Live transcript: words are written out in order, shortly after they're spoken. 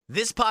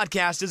This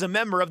podcast is a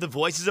member of the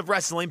Voices of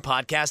Wrestling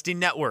podcasting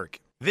network.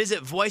 Visit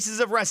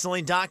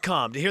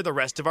voicesofwrestling.com to hear the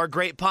rest of our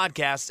great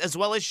podcasts, as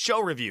well as show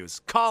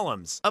reviews,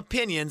 columns,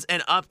 opinions,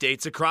 and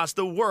updates across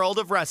the world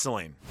of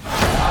wrestling.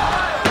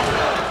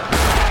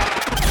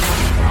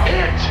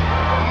 It's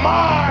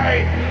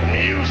my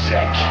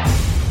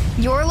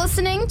music. You're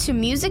listening to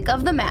Music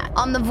of the Mat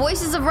on the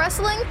Voices of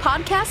Wrestling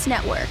podcast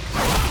network.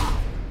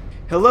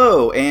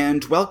 Hello,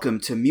 and welcome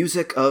to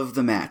Music of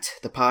the Mat,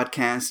 the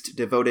podcast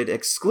devoted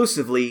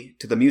exclusively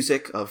to the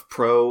music of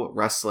pro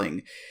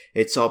wrestling.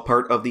 It's all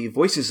part of the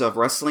Voices of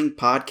Wrestling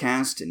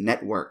podcast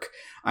network.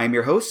 I'm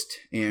your host,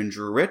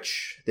 Andrew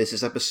Rich. This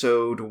is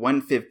episode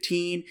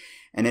 115,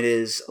 and it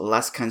is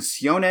Las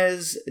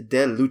Canciones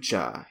de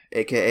Lucha,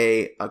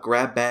 aka a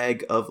grab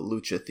bag of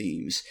lucha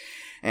themes.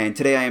 And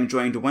today I am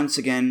joined once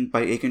again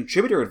by a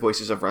contributor at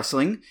Voices of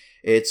Wrestling.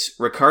 It's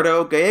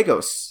Ricardo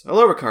Gallegos.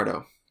 Hello,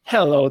 Ricardo.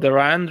 Hello there,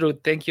 Andrew.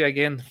 Thank you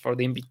again for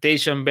the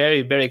invitation.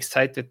 Very, very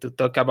excited to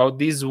talk about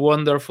these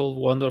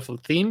wonderful, wonderful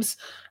themes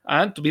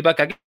and to be back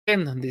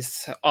again on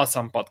this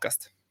awesome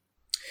podcast.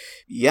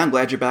 Yeah, I'm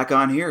glad you're back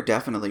on here.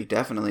 Definitely.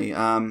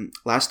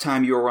 Last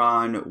time you were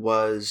on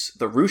was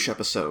the Roosh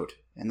episode,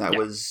 and that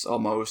was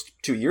almost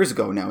 2 years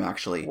ago now,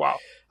 actually. Wow.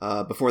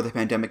 Before the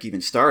pandemic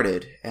even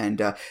started.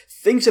 And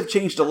things have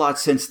changed a lot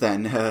since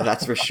then,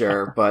 that's for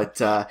sure. But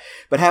how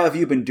have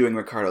you been doing,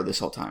 Ricardo, this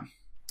whole time?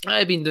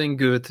 I've been doing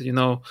good,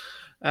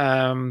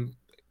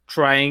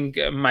 trying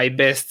my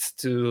best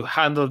to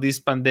handle this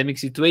pandemic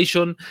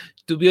situation.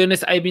 To be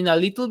honest, I've been a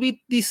little bit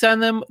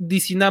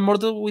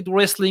disenamored with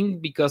wrestling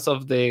because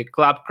of the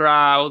club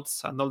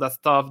crowds and all that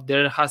stuff.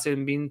 There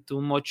hasn't been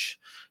too much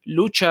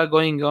lucha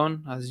going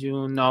on. As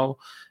you know,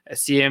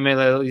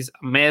 CMLL is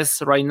a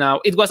mess right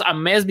now. It was a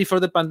mess before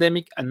the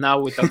pandemic, and now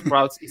without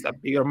crowds, it's a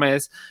bigger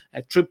mess.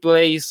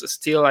 AAA is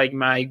still like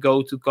my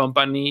go-to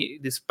company,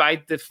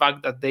 despite the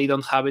fact that they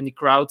don't have any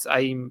crowds.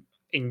 I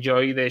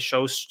enjoy the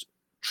shows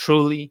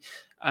truly,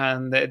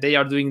 and they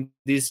are doing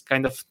this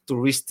kind of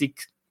touristic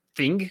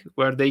thing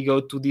where they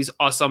go to these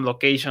awesome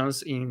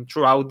locations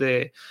throughout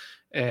the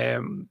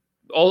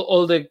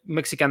all the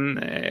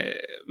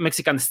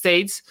Mexican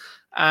states.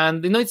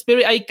 And it's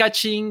very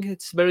eye-catching.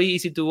 It's very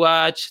easy to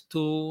watch.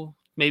 2,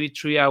 maybe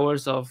 3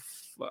 hours of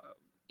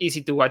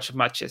easy to watch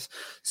matches.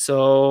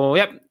 So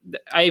yeah,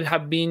 I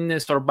have been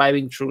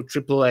surviving through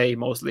AAA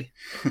mostly.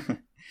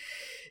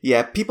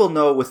 Yeah, people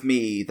know with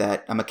me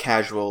that I'm a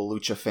casual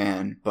lucha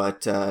fan,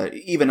 but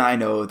even I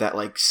know that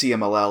like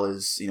CMLL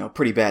is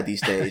pretty bad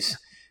these days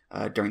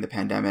during the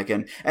pandemic.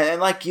 And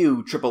like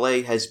you,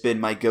 AAA has been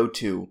my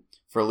go-to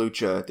for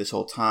lucha this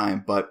whole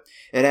time, but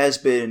it has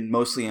been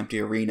mostly empty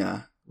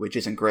arena, which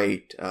isn't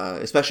great,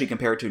 especially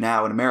compared to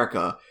now in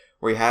America,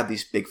 where you have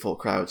these big full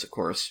crowds, of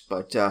course.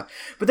 But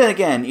then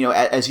again,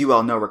 as you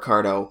all know,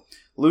 Ricardo,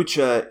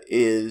 lucha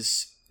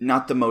is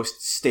not the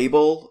most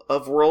stable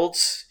of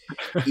worlds,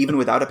 even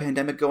without a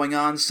pandemic going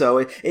on.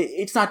 So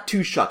it's not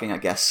too shocking, I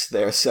guess,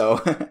 there.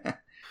 So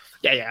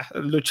Yeah.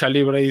 Lucha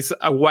Libre is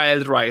a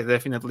wild ride,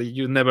 definitely.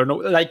 You never know.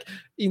 Like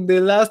in the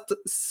last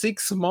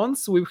 6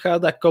 months, we've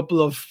had a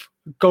couple of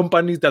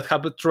companies that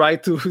have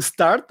tried to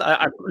start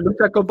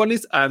lucha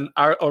companies and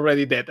are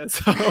already dead.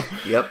 So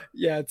yep.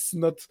 Yeah, it's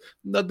not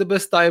the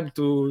best time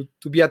to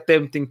be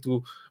attempting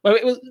to.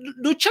 Well,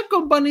 lucha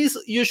companies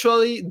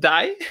usually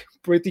die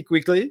pretty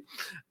quickly.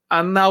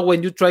 And now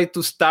when you try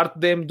to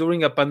start them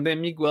during a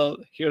pandemic, well,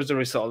 here's the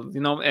result.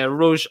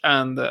 Rush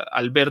and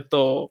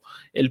Alberto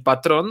El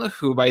Patron,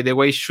 who, by the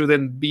way,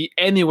 shouldn't be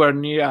anywhere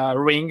near a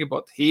ring,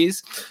 but he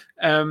is.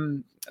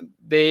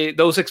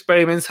 Those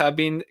experiments have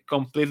been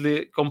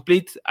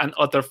complete and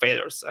utter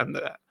failures, and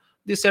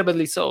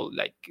deservedly so.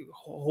 Like,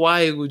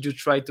 why would you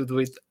try to do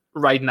it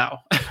right now?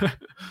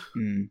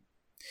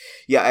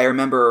 Yeah, I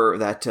remember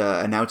that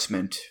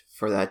announcement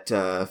for that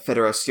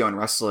Federación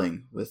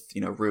Wrestling with,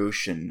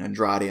 Rush and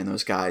Andrade and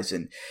those guys,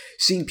 and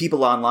seeing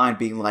people online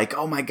being like,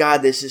 oh my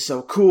God, this is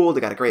so cool.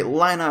 They got a great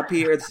lineup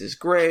here. This is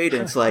great.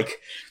 And it's like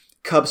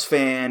Cubs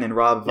fan and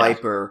Rob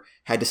Viper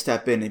had to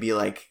step in and be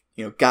like,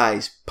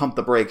 guys, pump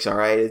the brakes, all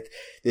right?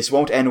 This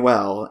won't end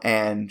well.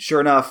 And sure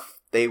enough,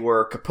 they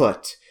were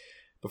kaput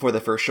before the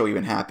first show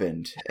even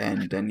happened.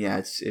 And yeah,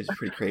 it's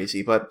pretty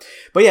crazy. But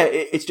yeah,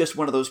 it's just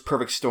one of those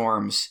perfect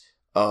storms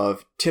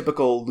of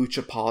typical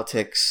lucha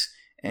politics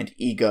and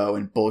ego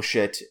and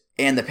bullshit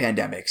and the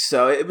pandemic.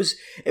 So it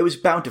was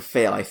bound to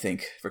fail, I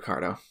think,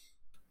 Ricardo.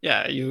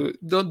 Yeah, you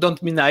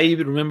don't be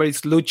naive. Remember,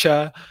 it's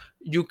lucha.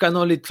 You can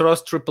only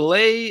trust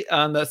AAA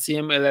and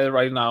CMLL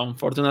right now.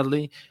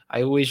 Unfortunately,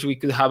 I wish we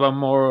could have a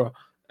more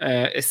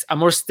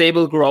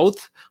stable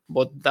growth,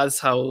 but that's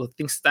how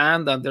things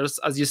stand. And there's,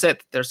 as you said,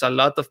 there's a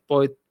lot of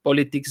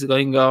politics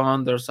going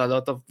on. There's a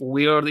lot of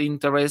weird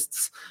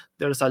interests.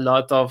 There's a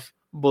lot of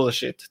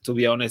bullshit, to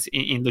be honest,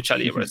 in Lucha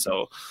Libre.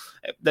 So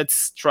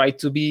let's try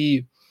to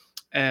be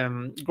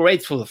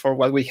grateful for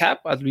what we have.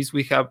 At least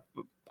we have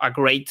a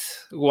great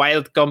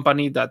wild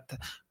company that,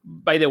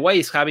 by the way,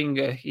 is having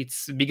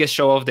its biggest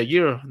show of the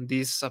year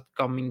this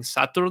upcoming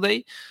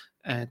Saturday,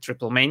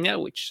 Triple Mania,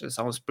 which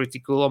sounds pretty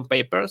cool on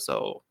paper.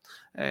 So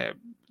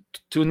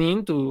tune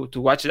in to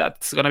watch that.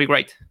 It's gonna be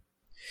great.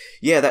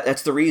 Yeah,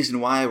 that's the reason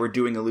why we're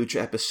doing a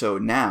Lucha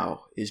episode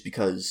now, is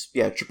because,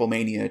 Triple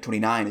Mania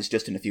 29 is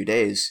just in a few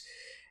days.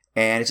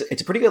 And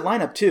it's a pretty good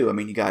lineup, too. I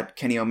mean, you got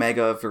Kenny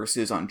Omega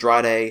versus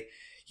Andrade.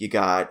 You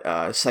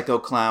got Psycho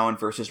Clown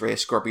versus Rey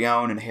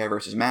Escorpion in a hair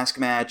versus mask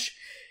match.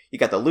 You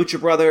got the Lucha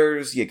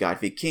Brothers. You got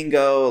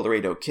Vikingo,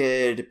 Laredo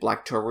Kid,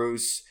 Black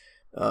Taurus,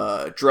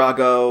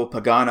 Drago,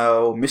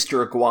 Pagano,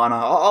 Mr. Iguana.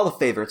 All the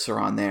favorites are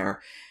on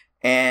there.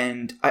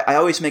 And I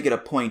always make it a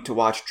point to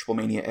watch Triple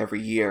Mania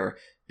every year,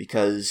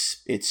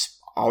 because it's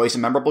always a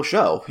memorable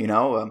show,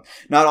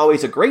 not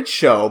always a great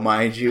show,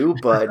 mind you,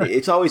 but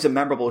it's always a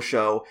memorable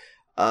show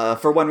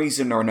for one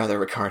reason or another,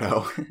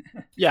 Ricardo.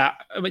 Yeah.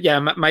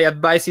 My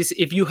advice is,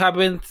 if you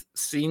haven't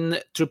seen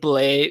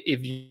AAA,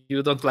 if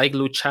you don't like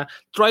Lucha,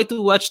 try to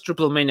watch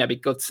Triple Mania,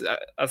 because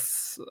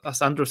as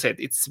Andrew said,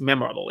 it's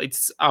memorable.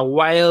 It's a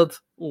wild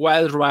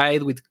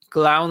ride with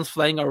clowns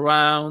flying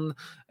around.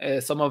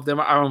 Some of them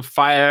are on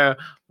fire.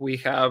 We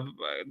have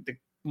the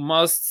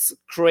most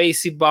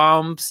crazy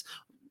bumps.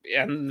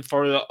 And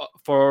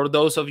for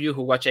those of you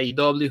who watch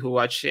AEW, who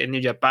watch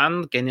New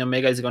Japan, Kenny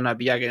Omega is going to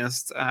be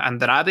against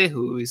Andrade,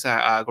 who is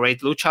a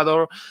great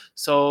luchador.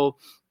 So,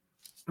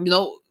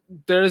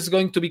 there's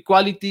going to be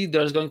quality,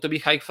 there's going to be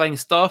high-flying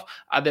stuff,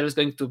 and there's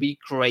going to be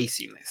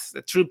craziness.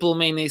 The Triple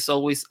Mania is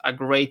always a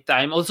great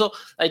time. Also,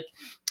 like,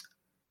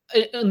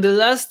 in the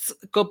last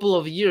couple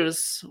of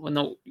years,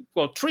 3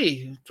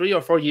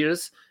 or 4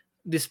 years,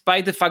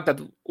 despite the fact that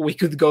we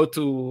could go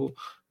to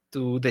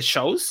the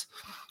shows,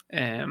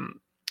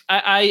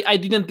 I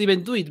didn't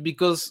even do it,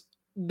 because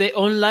the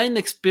online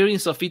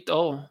experience of it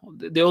all,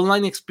 the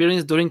online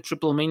experience during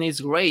Triple Mania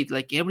is great.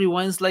 Like,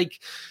 everyone's like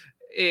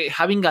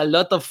having a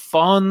lot of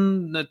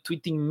fun,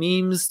 tweeting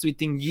memes,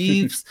 tweeting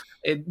GIFs.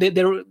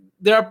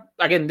 There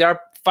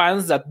are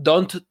fans that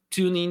don't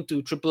tune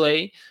into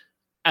AAA,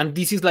 and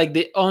this is like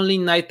the only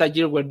night a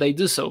year where they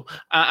do so.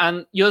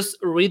 And just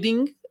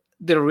reading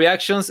the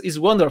reactions is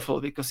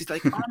wonderful, because it's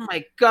like, oh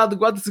my God,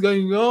 what's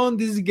going on?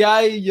 This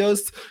guy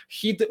just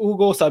hit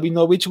Hugo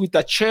Sabinovich with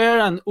a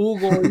chair, and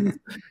Hugo is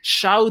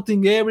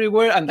shouting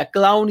everywhere, and the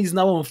clown is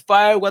now on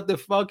fire. What the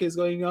fuck is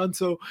going on?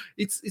 So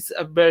it's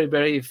a very,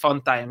 very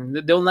fun time.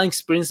 The online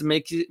experience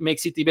makes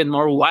it even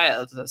more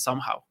wild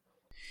somehow.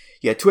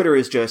 Yeah, Twitter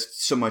is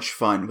just so much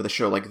fun with a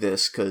show like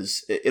this,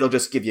 because it'll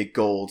just give you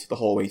gold the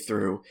whole way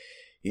through.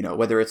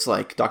 Whether it's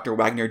like Dr.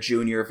 Wagner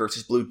Jr.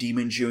 versus Blue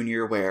Demon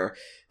Jr., where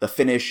the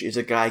finish is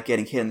a guy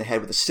getting hit in the head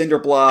with a cinder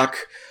block,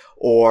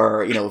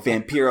 or,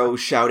 Vampiro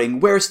shouting,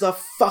 "Where's the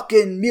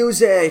fucking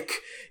music?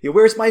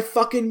 Where's my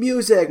fucking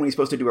music?" when he's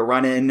supposed to do a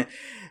run-in.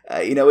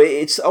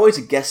 It's always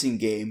a guessing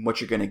game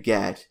what you're going to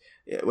get,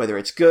 whether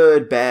it's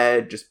good,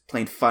 bad, just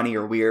plain funny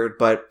or weird.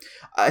 But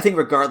I think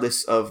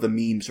regardless of the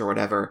memes or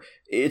whatever,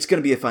 it's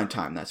going to be a fun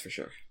time, that's for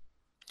sure.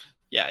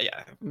 Yeah.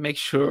 Make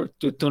sure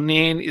to tune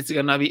in. It's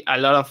going to be a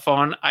lot of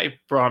fun. I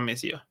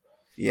promise you.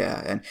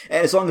 Yeah. And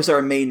as long as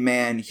our main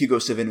man, Hugo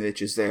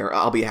Savinovich, is there,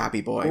 I'll be a happy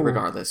boy,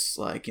 regardless.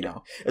 Like,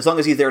 as long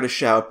as he's there to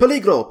shout,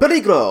 "Peligro,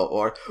 peligro,"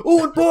 or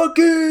 "Un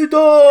poquito,"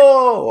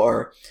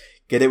 or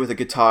get it with a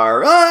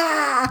guitar,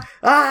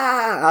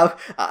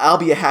 I'll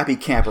be a happy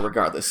camper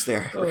regardless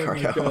there,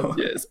 Ricardo. My God,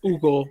 yes.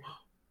 Hugo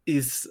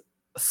is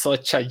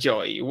such a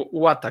joy.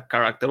 What a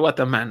character, what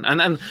a man.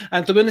 And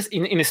to be honest,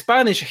 in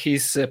Spanish,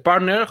 his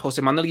partner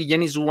Jose Manuel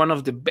Guillén is one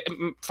of the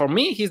for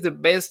me, he's the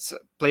best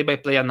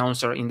play-by-play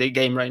announcer in the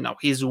game right now.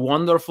 He's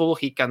wonderful.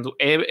 He can do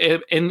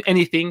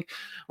anything.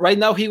 Right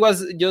now, he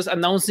was just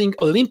announcing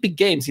Olympic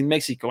Games in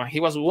Mexico, and he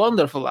was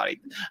wonderful at it.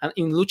 And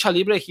in Lucha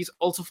Libre, he's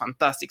also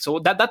fantastic. So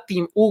that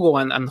team, Hugo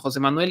and Jose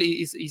Manuel,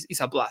 is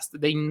a blast.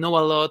 They know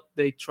a lot.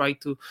 They try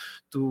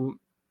to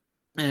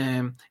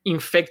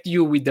infect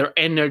you with their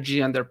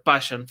energy and their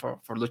passion for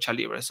Lucha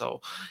Libre.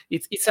 So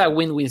it's a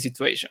win-win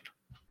situation.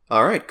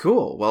 All right,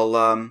 cool.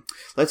 Well,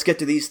 let's get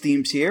to these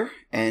themes here.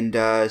 And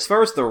as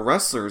far as the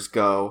wrestlers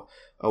go,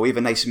 we have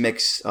a nice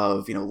mix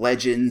of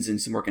legends and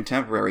some more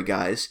contemporary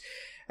guys.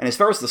 And as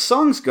far as the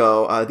songs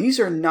go, these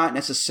are not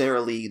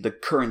necessarily the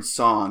current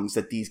songs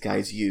that these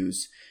guys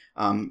use.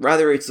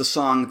 Rather, it's the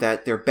song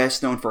that they're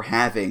best known for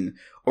having,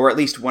 or at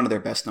least one of their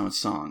best known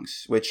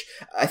songs, which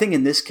I think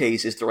in this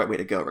case is the right way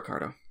to go,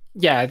 Ricardo.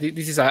 Yeah,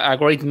 this is a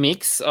great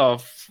mix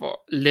of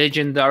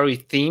legendary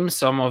themes.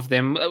 Some of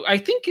them, I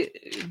think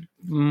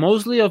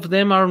mostly of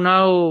them are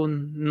now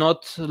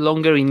not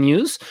longer in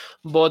use,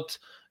 but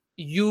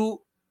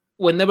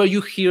whenever you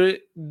hear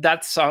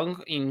that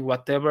song in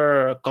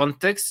whatever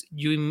context,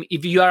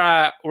 if you are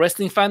a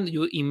wrestling fan,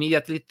 you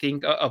immediately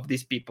think of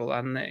these people,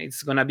 and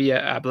it's going to be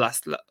a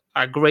blast,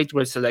 a great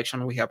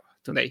selection we have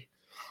today.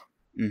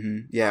 Mm-hmm.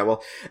 Yeah,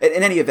 well,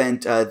 in any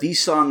event,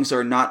 these songs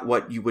are not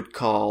what you would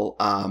call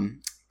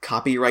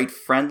copyright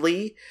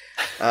friendly.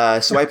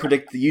 So I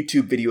predict the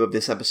YouTube video of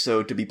this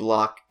episode to be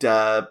blocked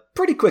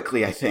pretty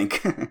quickly, I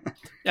think.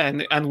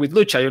 and with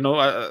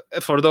Lucha,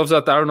 for those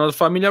that are not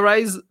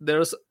familiarized,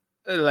 there's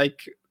like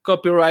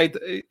copyright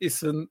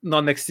is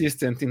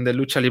non-existent in the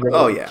Lucha Libre.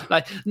 Oh, yeah.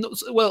 Like, no,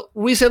 well,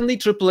 recently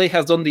AAA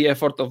has done the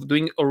effort of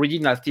doing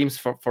original themes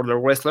for the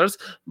wrestlers,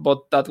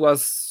 but that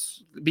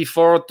was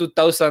before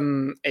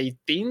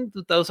 2018,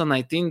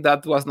 2019.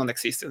 That was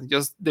non-existent.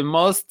 Just the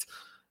most,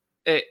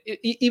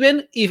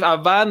 even if a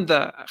band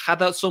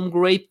had some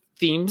great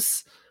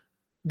themes,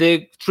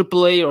 the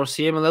AAA or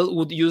CMLL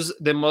would use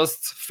the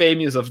most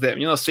famous of them,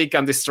 Seek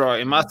and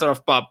Destroy, Master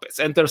of Puppets,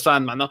 Enter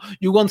Sandman. No?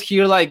 You won't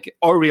hear like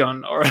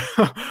Orion or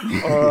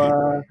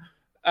or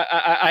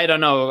I don't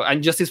know,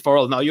 and Justice for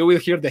All. No, you will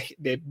hear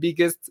the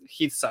biggest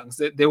hit songs,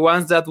 the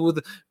ones that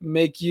would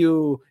make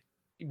your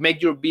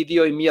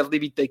video immediately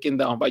be taken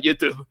down by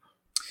YouTube.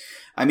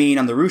 I mean,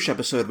 on the Roosh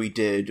episode we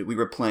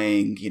were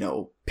playing,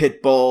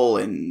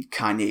 Pitbull and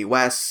Kanye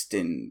West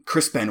and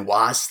Chris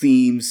Benoit's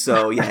themes.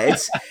 So yeah,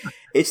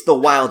 it's the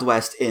Wild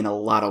West in a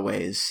lot of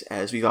ways,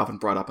 as we've often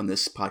brought up on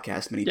this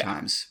podcast many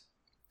times.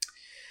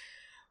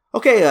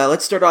 Okay,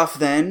 let's start off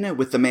then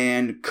with the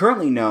man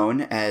currently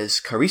known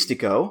as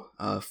Caristico,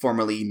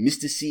 formerly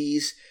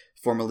Mystices,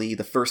 formerly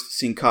the first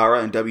Sin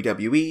Cara in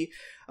WWE,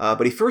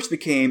 but he first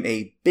became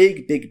a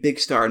big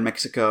star in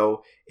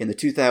Mexico in the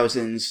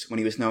 2000s when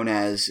he was known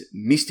as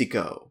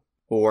Místico,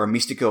 or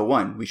Místico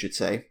 1, we should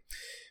say.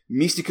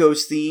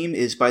 Místico's theme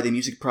is by the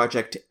music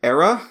project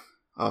Era,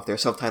 off their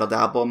self-titled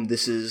album.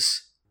 This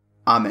is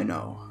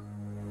Ameno.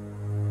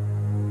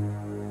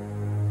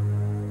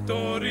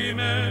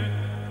 Dorime,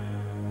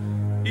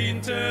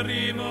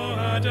 interimo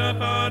ad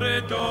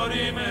appare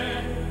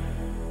dorime.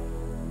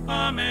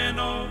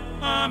 Ameno,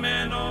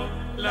 ameno,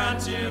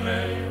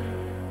 lanciremo.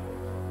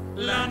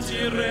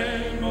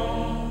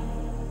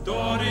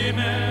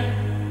 Dorime,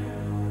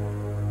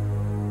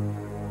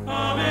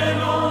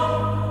 ameno,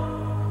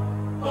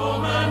 o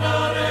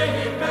mandare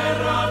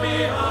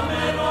imperavi,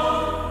 ameno,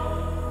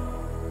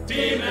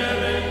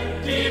 dimere,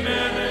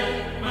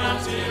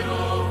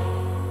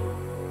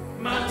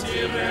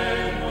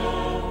 matiremo,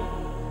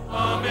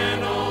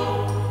 ameno.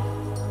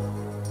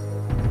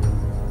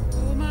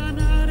 O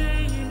mandare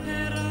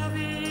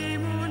imperavi,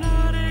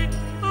 monare,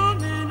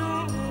 ameno,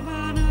 o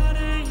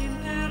mandare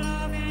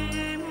imperavi,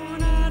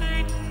 monare,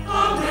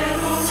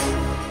 ameno,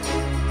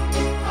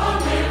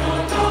 ameno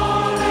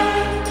dore,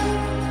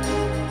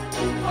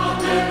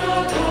 ameno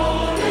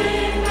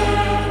dorime,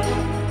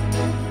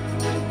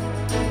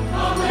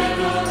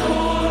 ameno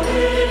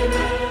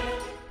dorime.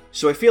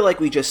 So I feel like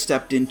we just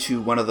stepped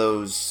into one of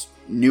those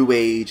new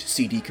age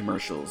CD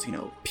commercials,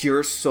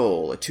 Pure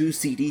Soul, a 2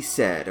 CD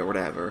set or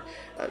whatever.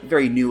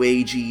 Very new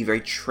agey,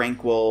 very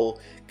tranquil,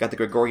 got the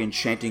Gregorian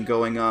chanting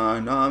going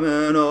on.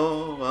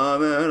 Ameno,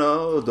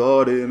 ameno,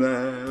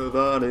 dorime,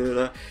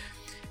 vadira.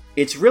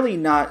 It's really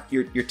not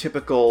your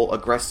typical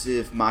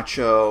aggressive,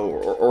 macho,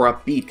 or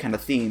upbeat kind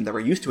of theme that we're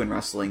used to in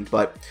wrestling,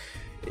 but,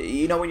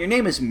 when your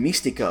name is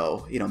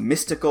Místico,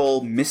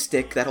 mystical,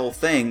 mystic, that whole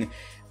thing,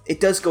 it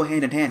does go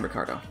hand in hand,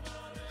 Ricardo.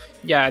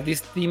 Yeah, this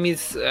theme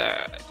is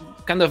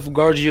kind of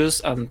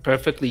gorgeous and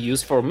perfectly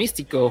used for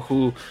Místico,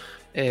 who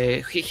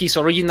his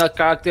original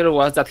character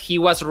was that he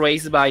was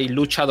raised by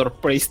luchador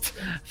priest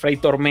Fray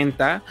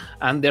Tormenta,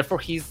 and therefore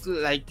he's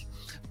like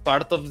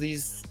part of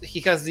this. He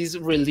has this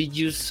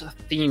religious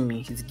theme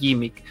in his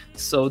gimmick.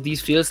 So this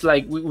feels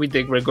like with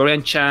the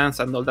Gregorian chants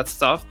and all that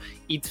stuff,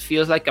 it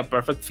feels like a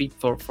perfect fit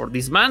for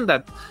this man.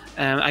 That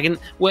again,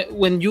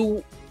 when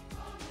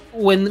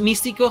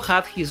Místico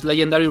had his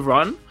legendary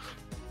run,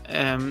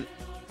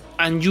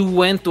 and you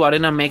went to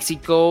Arena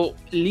Mexico,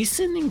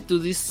 listening to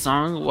this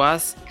song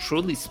was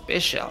truly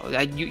special.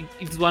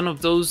 It's one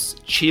of those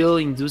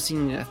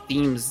chill-inducing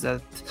themes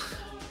that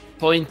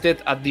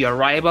pointed at the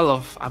arrival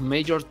of a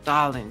major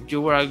talent.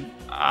 You were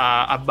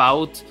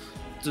about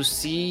to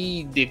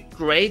see the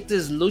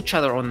greatest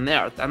luchador on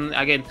earth. And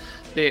again,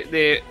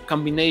 the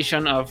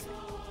combination of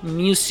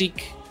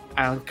music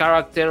and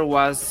character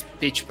was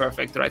pitch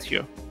perfect right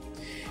here.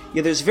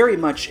 Yeah, there's very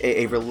much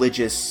a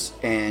religious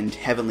and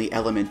heavenly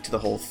element to the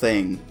whole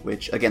thing,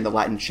 which, again, the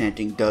Latin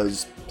chanting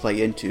does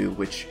play into,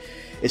 which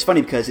is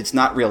funny because it's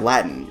not real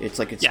Latin. It's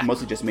like it's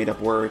mostly just made-up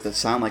words that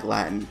sound like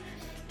Latin.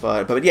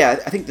 But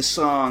yeah, I think the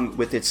song,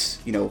 with its,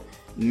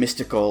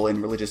 mystical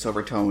and religious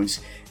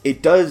overtones,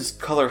 it does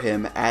color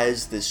him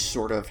as this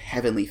sort of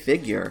heavenly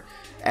figure,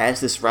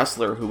 as this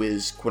wrestler who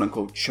is,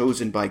 quote-unquote,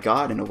 chosen by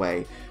God in a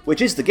way,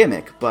 which is the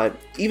gimmick. But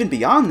even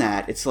beyond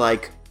that, it's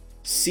like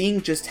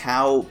seeing just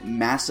how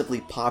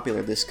massively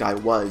popular this guy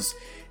was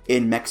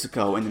in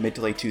Mexico in the mid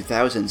to late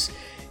 2000s,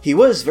 he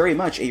was very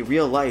much a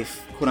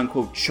real-life,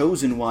 quote-unquote,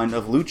 chosen one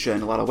of Lucha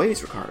in a lot of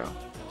ways, Ricardo.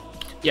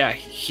 Yeah,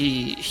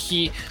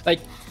 he like...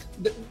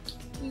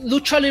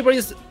 Lucha Libre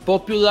is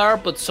popular,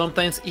 but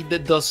sometimes it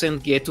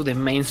doesn't get to the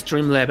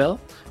mainstream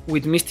level.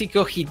 With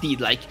Místico, he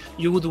did. Like,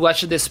 you would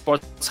watch the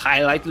sports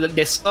highlight,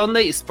 the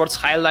Sunday sports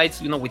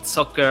highlights, with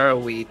soccer,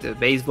 with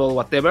baseball,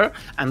 whatever,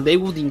 and they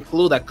would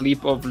include a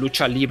clip of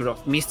Lucha Libre,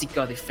 of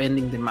Místico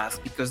defending the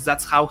mask, because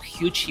that's how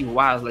huge he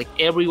was. Like,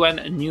 everyone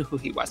knew who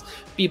he was.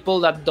 People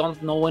that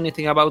don't know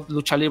anything about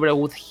Lucha Libre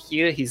would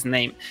hear his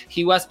name.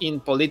 He was in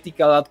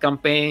political ad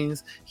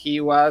campaigns.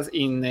 He was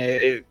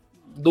in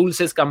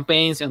Dulce's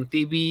campaigns on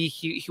TV.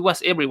 He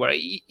was everywhere.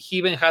 He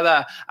even had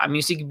a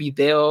music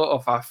video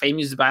of a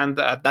famous band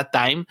at that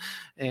time,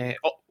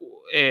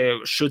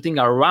 shooting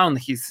around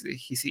his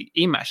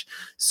image.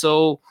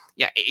 So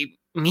yeah,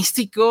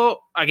 Mystico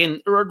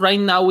again. Right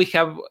now we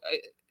have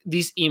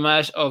this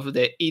image of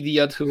the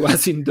idiot who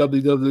was in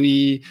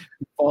WWE,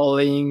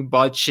 falling,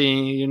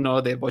 botching,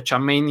 the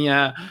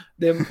Botchamania,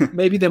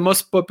 maybe the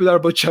most popular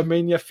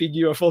Botchamania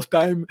figure of all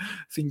time,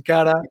 Sin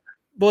Cara.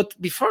 But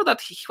before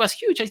that, he was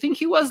huge. I think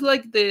he was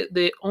like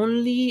the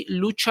only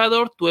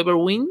luchador to ever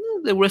win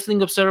the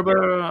Wrestling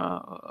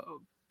Observer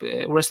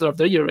Wrestler of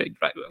the Year, right?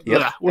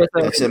 Yep.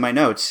 That's in my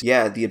notes.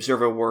 Yeah, the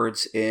Observer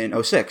Awards in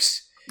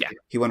 2006. Yeah.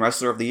 He won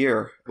Wrestler of the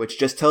Year, which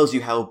just tells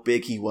you how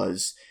big he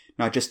was,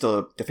 not just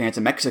to fans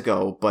in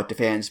Mexico, but to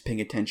fans paying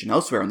attention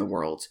elsewhere in the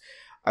world.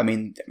 I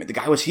mean, the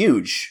guy was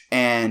huge.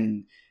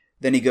 And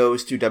then he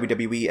goes to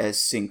WWE as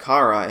Sin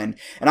Cara. And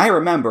I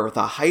remember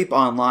the hype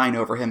online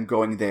over him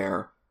going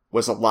there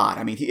was a lot.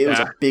 I mean, it was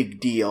a big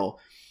deal.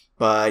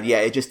 But yeah,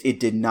 it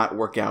did not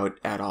work out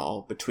at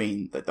all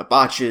between the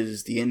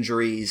botches, the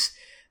injuries,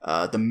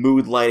 the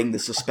mood lighting, the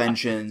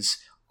suspensions,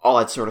 all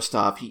that sort of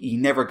stuff. He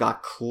never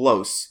got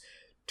close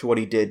to what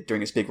he did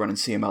during his big run in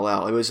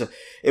CMLL.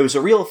 It was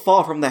a real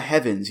fall from the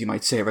heavens, you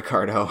might say,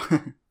 Ricardo.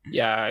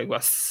 Yeah, it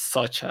was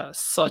such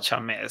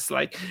a mess.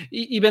 Like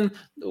even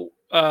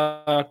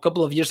a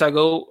couple of years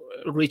ago,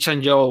 Rich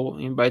and Joe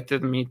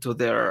invited me to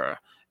their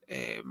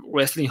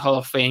Wrestling Hall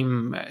of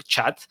Fame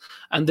chat,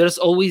 and there's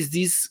always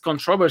this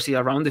controversy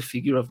around the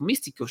figure of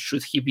Mystico.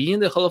 Should he be in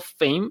the Hall of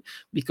Fame?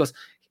 Because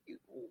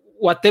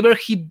whatever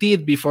he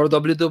did before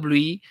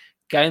WWE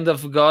kind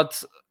of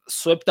got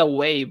swept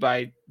away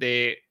by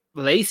the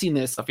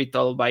laziness of it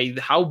all, by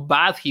how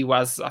bad he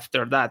was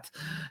after that.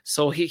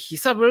 So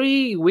he's a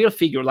very weird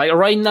figure. Like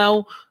right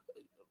now,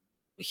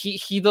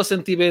 he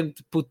doesn't even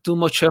put too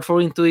much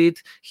effort into it.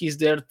 He's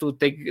there to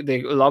take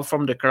the love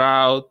from the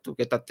crowd, to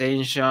get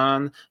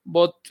attention.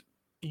 But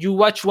you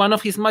watch one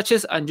of his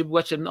matches and you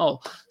watch them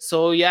all.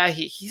 So yeah,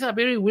 he's a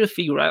very weird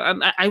figure.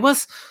 And I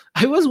was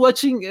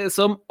watching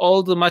some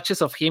old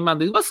matches of him,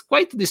 and it was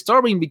quite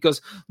disturbing because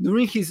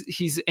during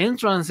his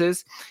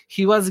entrances,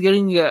 he was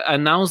getting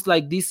announced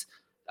like this: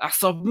 a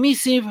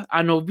submissive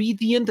and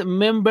obedient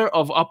member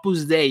of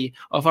Opus Dei,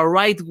 of a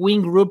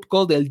right-wing group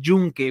called El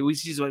Yunque,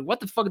 which is like, what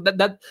the fuck?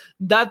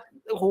 That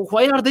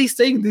why are they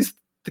saying this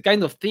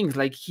kind of things?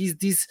 Like, he's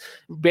this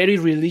very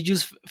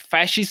religious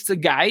fascist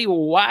guy.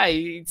 Why?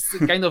 It's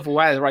kind of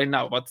wild right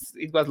now, but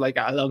it was like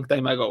a long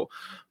time ago.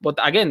 But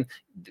again,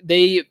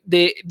 the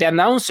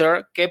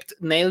announcer kept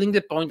nailing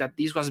the point that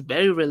this was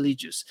very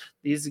religious.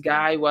 This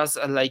guy was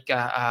like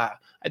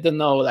I don't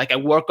know, like a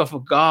work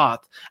of God.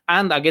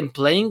 And again,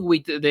 playing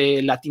with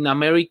the Latin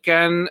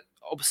American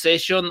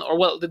obsession, or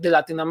well, the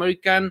Latin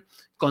American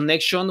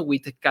connection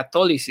with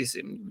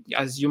Catholicism.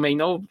 As you may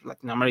know,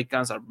 Latin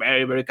Americans are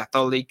very, very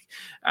Catholic,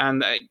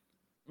 and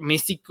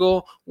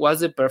Mystico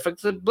was the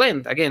perfect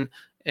blend. Again,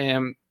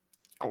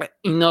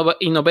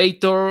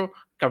 innovator,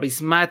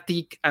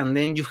 charismatic, and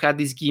then you had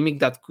this gimmick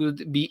that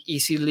could be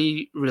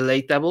easily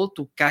relatable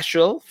to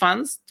casual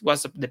fans. It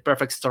was the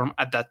perfect storm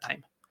at that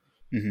time.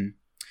 Mm-hmm.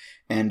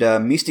 And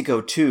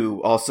Mystico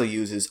 2 also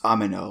uses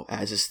Amino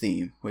as his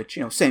theme, which,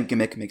 same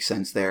gimmick, makes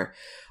sense there.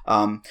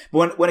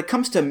 But when it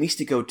comes to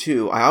Mystico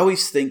 2, I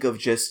always think of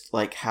just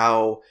like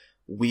how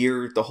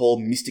weird the whole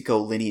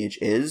Mystico lineage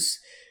is.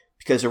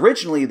 Because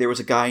originally there was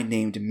a guy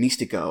named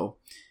Mystico.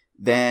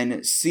 Then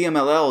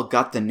CMLL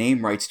got the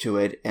name rights to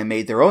it and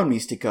made their own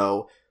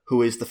Mystico,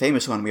 who is the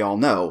famous one we all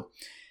know.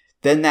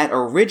 Then that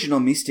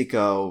original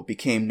Mystico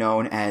became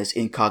known as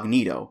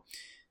Incognito.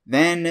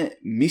 Then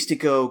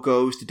Mystico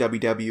goes to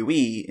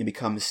WWE and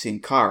becomes Sin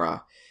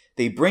Cara.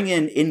 They bring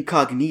in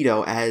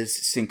Incognito as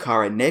Sin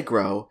Cara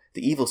Negro,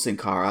 the evil Sin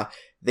Cara.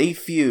 They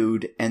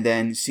feud, and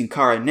then Sin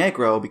Cara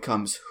Negro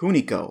becomes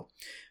Hunico.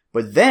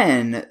 But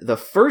then the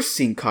first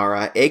Sin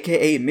Cara,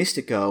 aka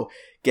Mystico,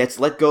 gets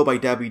let go by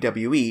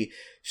WWE.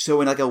 So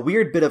in like a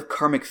weird bit of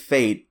karmic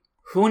fate,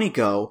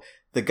 Hunico,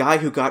 the guy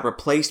who got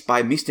replaced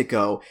by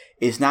Mystico,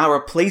 is now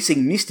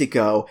replacing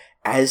Mystico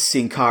as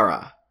Sin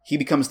Cara. He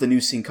becomes the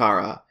new Sin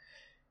Cara.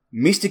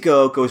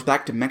 Mystico goes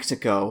back to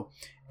Mexico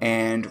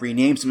and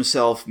renames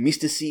himself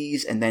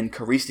Mystices and then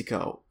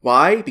Caristico.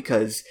 Why?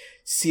 Because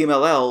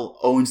CMLL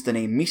owns the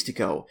name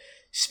Mystico.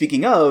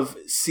 Speaking of,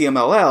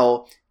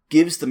 CMLL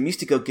gives the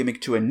Mystico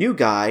gimmick to a new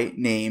guy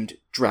named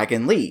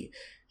Dragon Lee.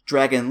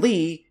 Dragon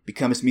Lee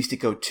becomes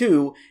Mystico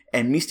 2,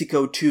 and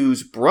Mystico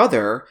 2's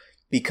brother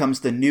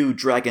becomes the new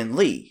Dragon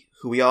Lee,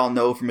 who we all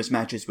know from his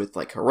matches with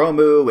like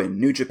Hiromu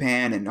and New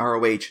Japan and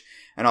ROH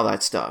and all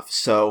that stuff.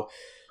 So,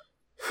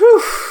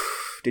 whew.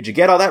 Did you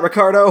get all that,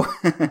 Ricardo?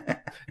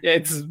 Yeah,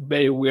 it's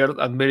very weird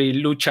and very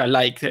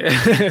lucha-like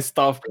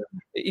stuff.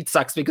 It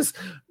sucks because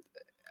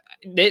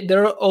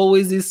there are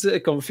always this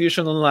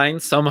confusion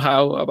online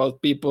somehow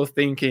about people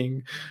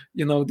thinking,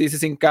 this is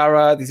Sin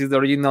Cara, this is the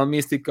original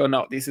Mystico,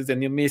 no, this is the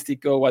new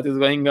Mystico, what is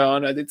going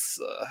on? And it's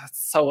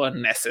so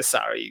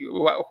unnecessary.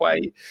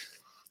 Why?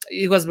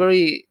 It was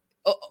very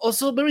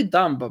Also very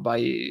dumb by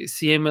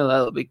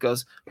CMLL,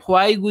 because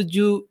why would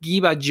you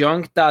give a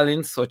young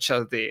talent such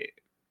as the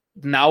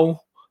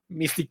now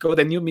Mystico,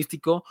 the new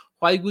Mystico,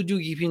 why would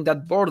you give him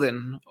that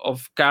burden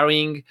of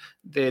carrying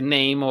the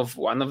name of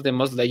one of the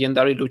most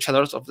legendary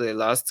luchadors of the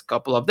last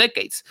couple of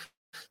decades?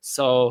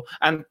 So,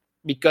 and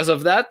because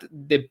of that,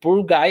 the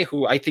poor guy,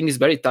 who I think is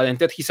very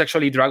talented, he's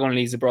actually Dragon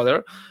Lee's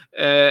brother.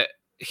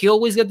 He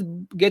always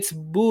gets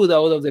booed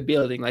out of the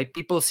building. Like,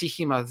 people see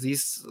him as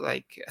this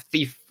like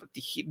thief.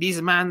 This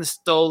man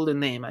stole the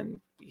name, and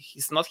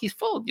it's not his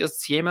fault.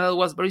 Just CML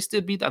was very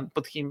stupid and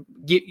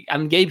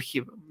gave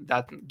him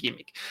that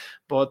gimmick.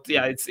 But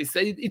yeah,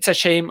 it's a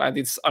shame and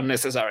it's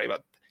unnecessary.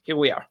 But here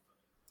we are.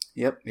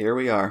 Yep, here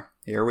we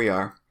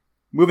are.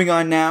 Moving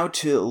on now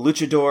to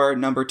Luchador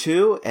number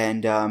 2,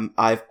 and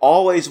I've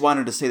always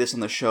wanted to say this on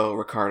the show,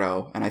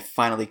 Ricardo, and I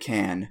finally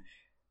can.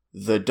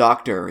 The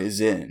Doctor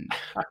is in,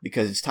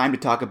 because it's time to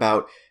talk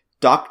about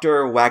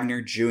Dr. Wagner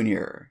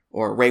Jr.,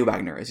 or Ray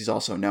Wagner, as he's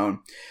also known.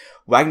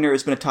 Wagner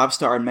has been a top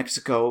star in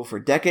Mexico for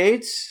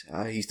decades.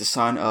 He's the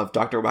son of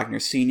Dr. Wagner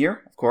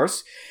Sr., of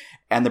course,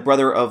 and the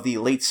brother of the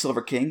late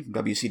Silver King from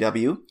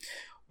WCW.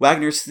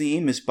 Wagner's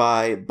theme is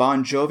by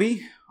Bon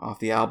Jovi, off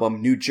the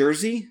album New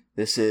Jersey.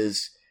 This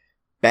is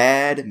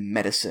Bad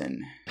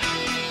Medicine.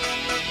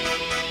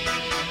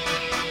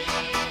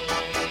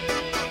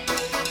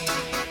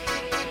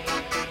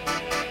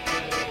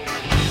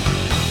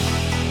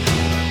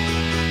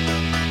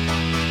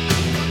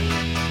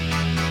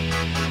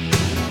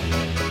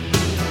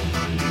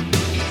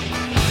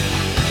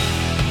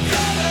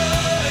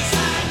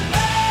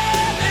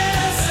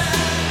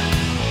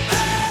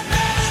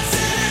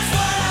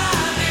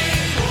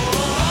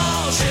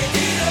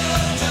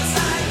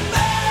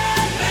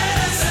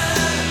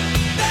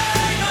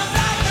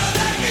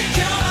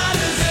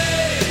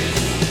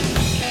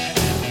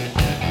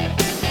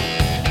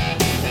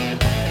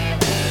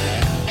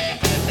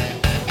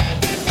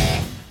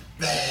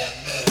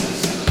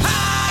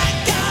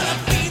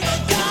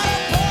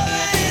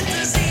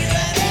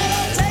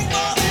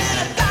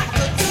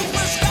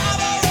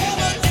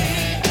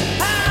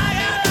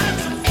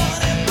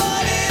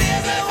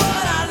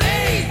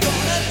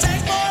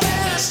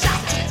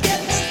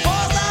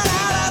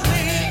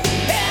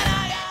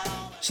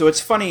 So it's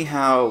funny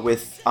how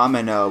with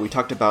Ameno, we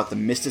talked about the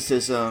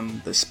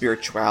mysticism, the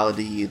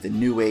spirituality, the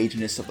new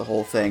ageness of the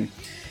whole thing.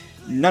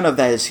 None of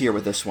that is here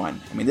with this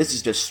one. I mean, this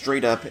is just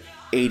straight up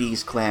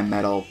 80s glam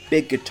metal.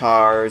 Big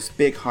guitars,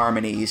 big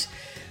harmonies,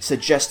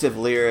 suggestive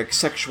lyrics,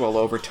 sexual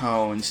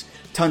overtones,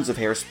 tons of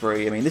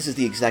hairspray. I mean, this is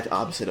the exact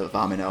opposite of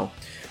Ameno,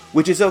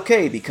 which is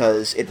okay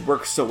because it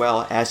works so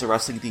well as a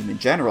wrestling theme in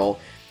general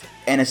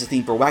and as a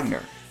theme for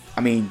Wagner. I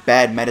mean,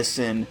 Bad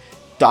Medicine,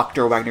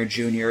 Dr. Wagner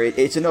Jr.,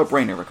 it's a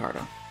no-brainer,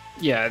 Ricardo.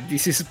 Yeah,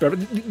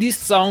 this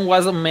song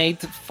was made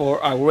for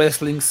a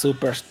wrestling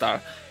superstar,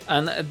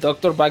 and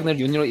Dr. Wagner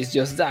Jr. is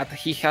just that.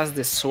 He has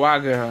the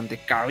swagger and the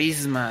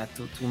charisma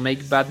to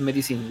make Bad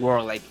Medicine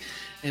work. Like,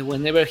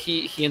 whenever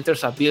he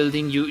enters a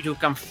building, you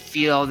can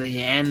feel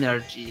the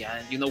energy,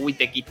 and with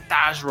the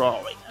guitars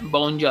rolling and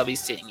Bon Jovi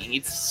singing.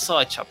 It's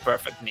such a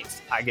perfect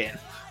mix again.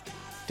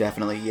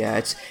 Definitely,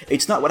 yeah.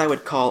 It's not what I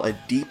would call a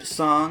deep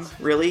song,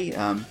 really.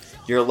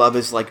 Your love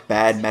is like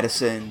bad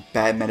medicine.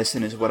 Bad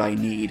medicine is what I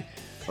need.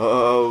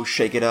 Oh,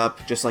 shake it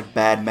up, just like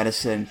bad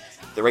medicine.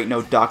 There ain't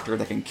no doctor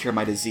that can cure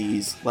my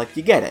disease. Like,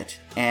 you get it.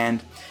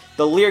 And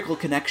the lyrical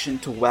connection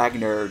to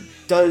Wagner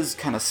does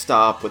kind of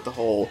stop with the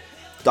whole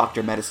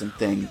doctor medicine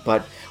thing.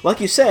 But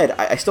like you said,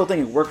 I still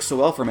think it works so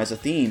well for him as a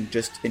theme,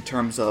 just in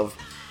terms of,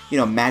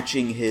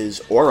 matching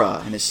his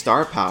aura and his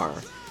star power.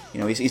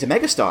 He's a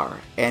megastar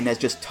and has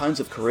just tons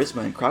of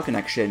charisma and crowd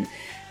connection.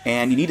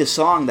 And you need a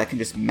song that can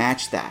just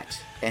match that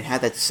and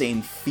have that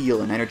same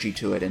feel and energy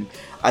to it. And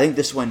I think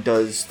this one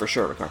does for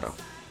sure, Ricardo.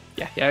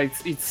 Yeah,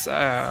 it's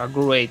a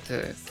great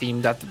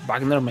theme that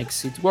Wagner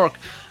makes it work.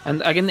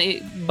 And again,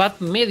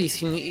 bad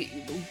medicine.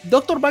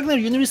 Dr. Wagner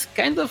Jr. is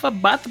kind of a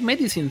bad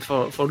medicine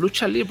for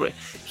Lucha Libre.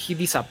 He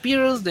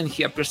disappears, then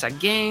he appears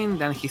again,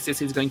 then he says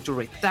he's going to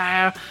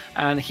retire,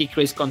 and he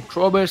creates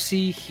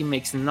controversy, he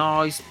makes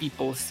noise,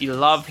 people still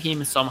love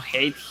him, some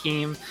hate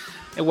him.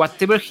 And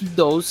whatever he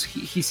does,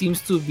 he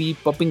seems to be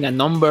popping a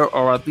number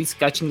or at least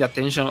catching the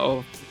attention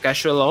of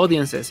casual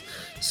audiences.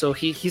 So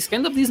he's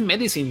kind of this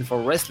medicine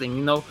for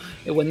wrestling.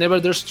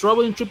 Whenever there's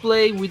trouble in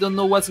AAA, we don't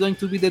know what's going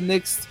to be the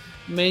next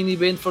main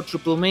event for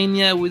Triple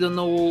Mania. We don't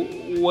know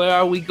where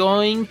are we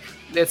going.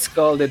 Let's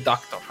call the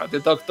Doctor. The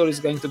Doctor is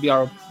going to be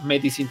our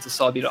medicine to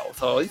solve it all.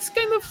 So it's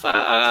kind of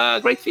a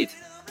great fit.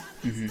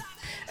 Mm-hmm.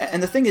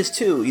 And the thing is,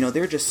 too,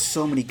 there are just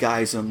so many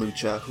guys on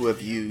Lucha who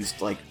have used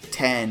like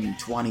 10,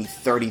 20,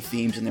 30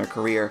 themes in their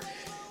career.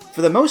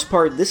 For the most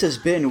part, this has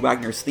been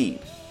Wagner's theme.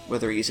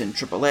 Whether he's in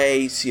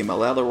AAA,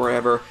 CMLL, or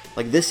wherever,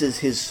 like, this is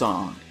his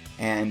song.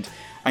 And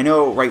I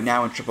know right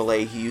now in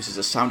AAA he uses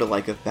a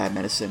sound-alike of Bad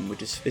Medicine,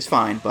 which is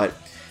fine, but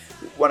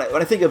when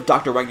I think of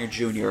Dr. Wagner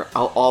Jr.,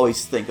 I'll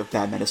always think of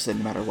Bad Medicine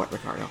no matter what,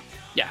 Ricardo.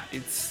 yeah,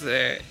 it's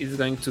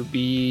going to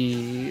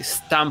be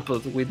stamped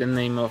with the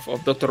name of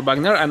Dr.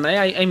 Wagner, and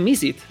I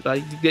miss it.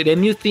 Like the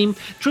new theme,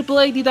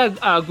 AAA did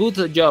a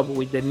good job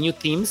with the new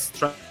themes,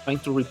 trying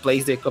to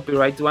replace the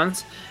copyright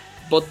ones,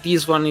 but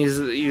this one is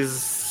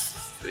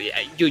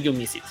yeah, you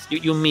miss it.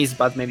 You miss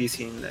bad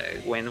medicine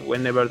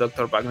whenever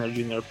Dr. Wagner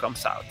Jr.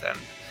 comes out, and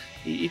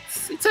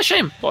it's a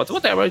shame, but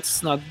whatever,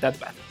 it's not that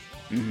bad.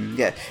 Mm-hmm.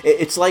 Yeah,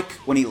 it's like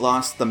when he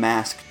lost the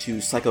mask to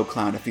Psycho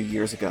Clown a few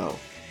years ago.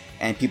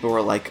 And people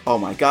were like, oh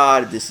my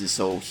god, this is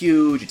so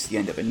huge, it's the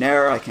end of an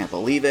era, I can't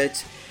believe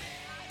it.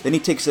 Then he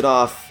takes it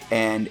off,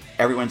 and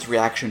everyone's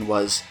reaction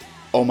was,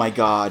 oh my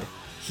god,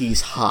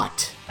 he's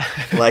hot.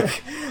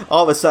 Like,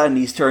 all of a sudden,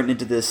 he's turned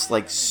into this,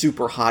 like,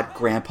 super hot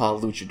grandpa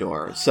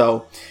luchador.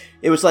 So,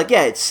 it was like,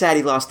 yeah, it's sad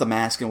he lost the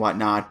mask and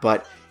whatnot,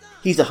 but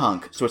he's a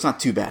hunk, so it's not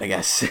too bad, I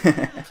guess.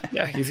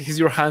 Yeah, he's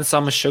your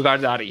handsome sugar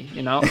daddy,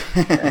 you know?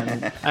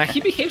 And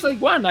he behaves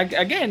like one.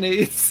 Again,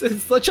 it's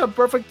such a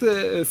perfect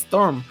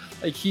storm.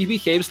 Like, he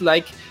behaves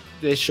like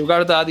the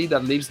sugar daddy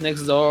that lives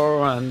next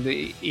door, and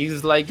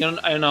he's like, I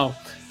don't know,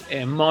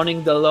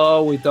 mowing the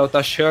law without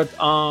a shirt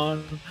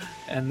on,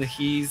 and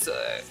he's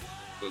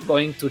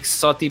going to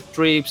exotic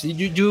trips.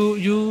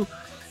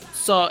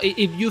 So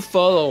if you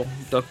follow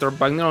Dr.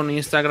 Wagner on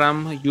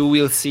Instagram, you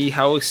will see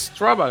how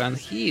extravagant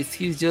he is.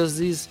 He's just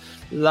this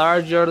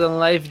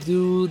larger-than-life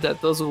dude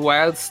that does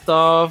wild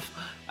stuff,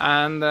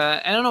 and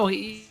I don't know.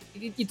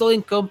 It all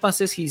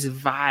encompasses his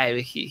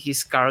vibe,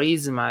 his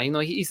charisma. You know,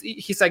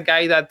 he's a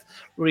guy that,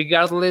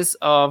 regardless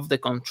of the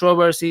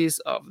controversies,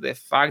 of the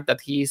fact that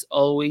he's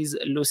always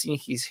losing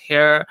his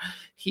hair,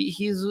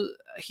 he's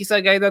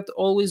a guy that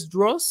always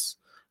draws,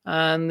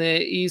 and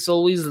is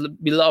always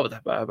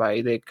beloved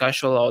by the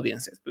casual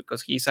audiences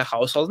because he's a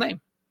household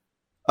name.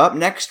 Up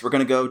next, we're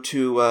going to go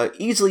to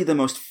easily the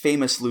most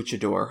famous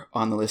luchador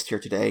on the list here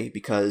today,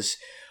 because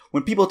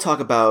when people talk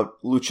about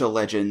lucha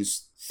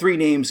legends, 3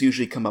 names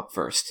usually come up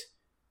first.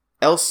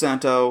 El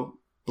Santo,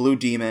 Blue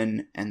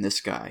Demon, and this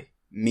guy,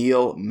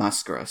 Mil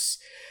Mascaras.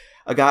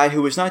 A guy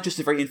who is not just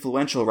a very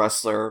influential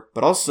wrestler,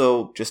 but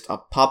also just a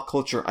pop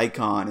culture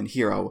icon and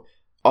hero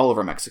all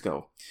over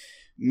Mexico.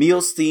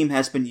 Mil's theme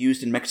has been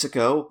used in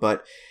Mexico,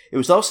 but it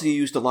was also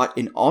used a lot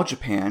in All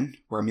Japan,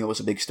 where Mil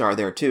was a big star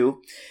there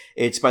too.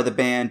 It's by the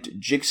band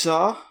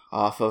Jigsaw,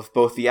 off of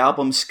both the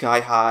album Sky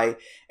High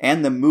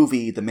and the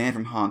movie The Man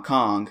from Hong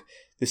Kong.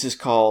 This is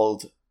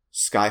called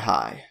Sky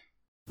High.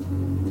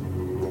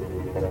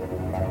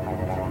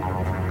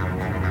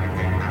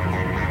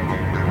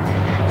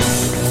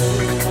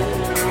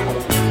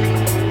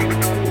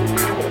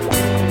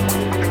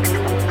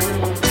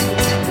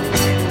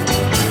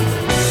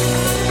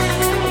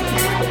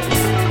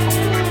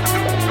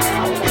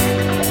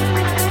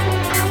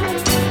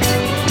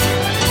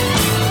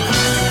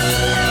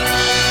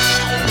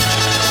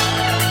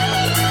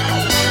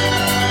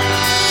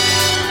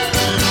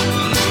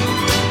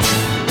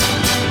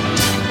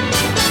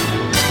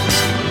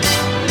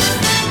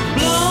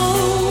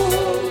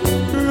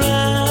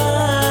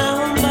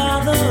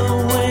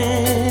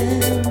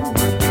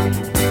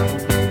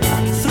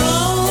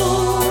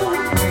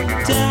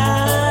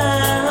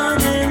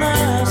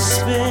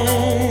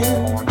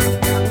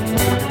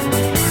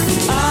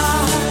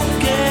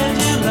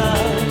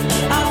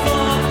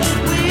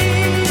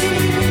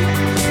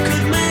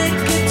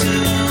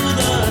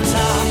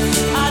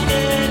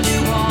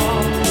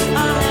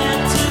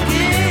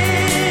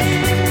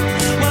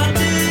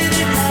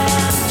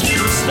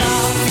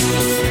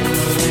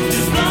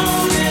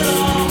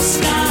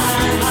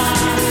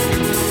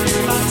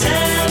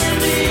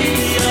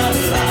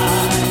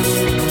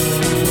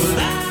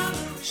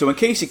 So in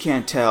case you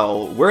can't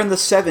tell, we're in the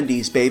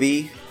 70s,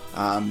 baby.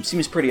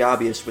 Seems pretty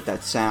obvious with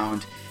that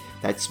sound,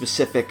 that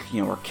specific,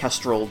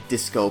 orchestral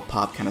disco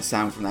pop kind of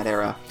sound from that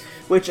era.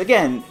 Which,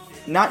 again,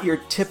 not your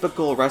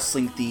typical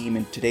wrestling theme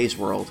in today's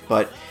world,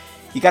 but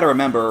you gotta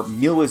remember,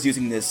 Mil was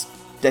using this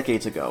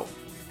decades ago,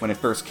 when it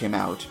first came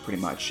out,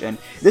 pretty much. And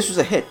this was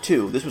a hit,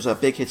 too. This was a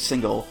big hit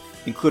single,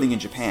 including in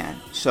Japan.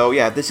 So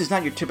yeah, this is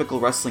not your typical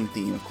wrestling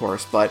theme, of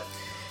course, but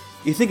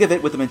you think of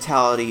it with the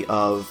mentality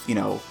of,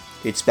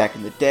 it's back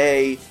in the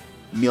day,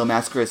 Mil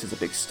Mascaras is a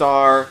big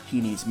star,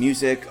 he needs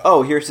music,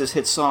 oh, here's this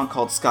hit song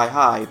called Sky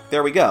High,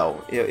 there we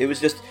go. It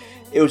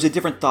was a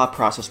different thought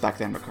process back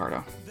then,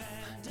 Ricardo.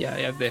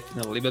 Yeah,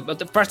 definitely.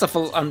 But first of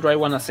all, Andrew, I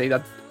want to say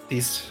that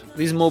this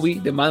movie,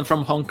 The Man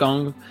from Hong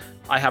Kong,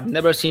 I have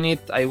never seen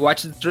it. I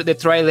watched the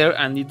trailer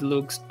and it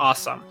looks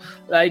awesome.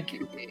 Like,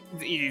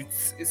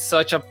 it's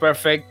such a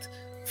perfect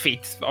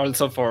fit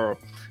also for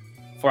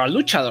a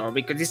luchador,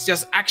 because it's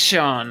just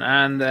action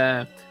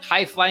and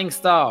high-flying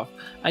stuff.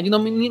 And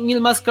Mil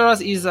Mascaras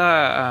is,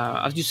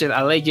 as you said,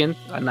 a legend,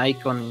 an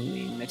icon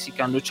in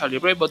Mexican lucha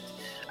libre, but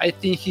I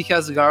think he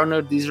has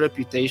garnered this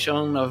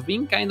reputation of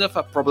being kind of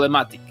a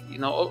problematic,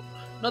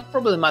 not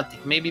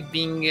problematic, maybe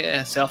being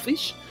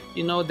selfish.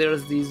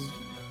 There's these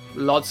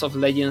lots of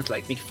legends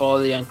like Mick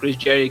Foley and Chris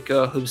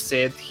Jericho who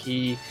said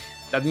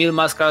that Mil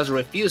Mascaras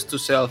refused to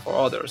sell for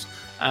others,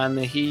 and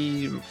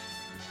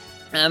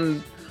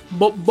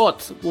But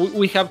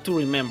we have to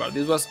remember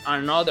this was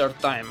another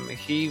time.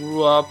 He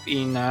grew up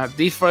in a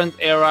different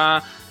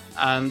era,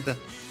 and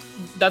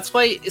that's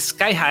why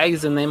Sky High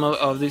is the name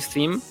of this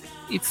theme.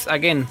 It's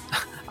again,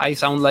 I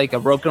sound like a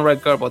broken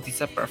record, but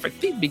it's a perfect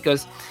fit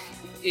because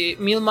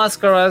Mil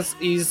Mascaras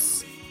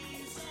is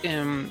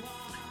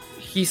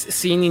he's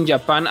seen in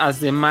Japan as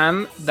the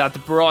man that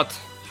brought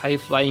high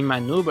flying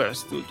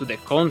maneuvers to the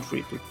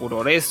country, to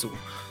Puroresu.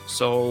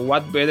 So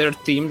what better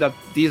theme than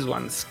this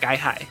one, Sky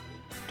High?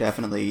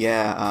 Definitely,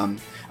 yeah.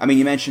 I mean,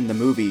 you mentioned the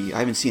movie. I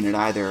haven't seen it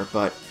either,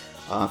 but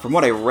from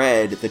what I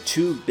read, the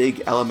two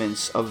big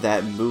elements of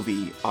that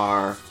movie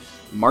are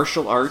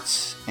martial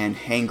arts and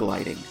hang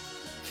gliding.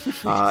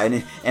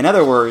 In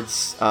other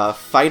words,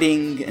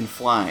 fighting and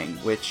flying,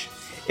 which,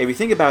 if you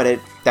think about it,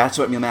 that's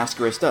what Mil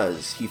Mascaras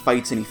does. He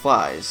fights and he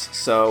flies.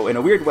 So, in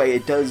a weird way,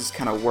 it does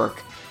kind of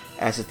work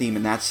as a theme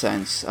in that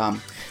sense.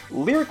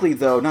 Lyrically,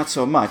 though, not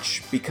so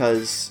much,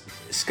 because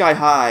Sky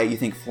High, you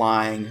think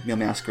flying, Mil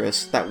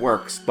Mascaras, that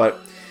works, but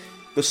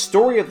the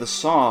story of the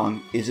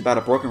song is about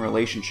a broken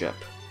relationship.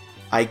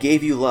 I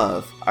gave you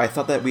love. I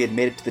thought that we had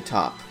made it to the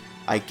top.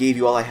 I gave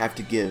you all I have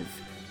to give.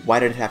 Why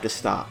did it have to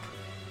stop?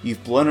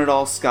 You've blown it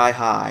all sky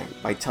high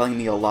by telling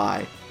me a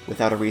lie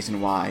without a reason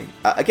why.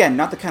 Again,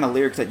 not the kind of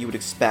lyrics that you would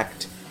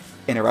expect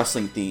in a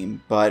wrestling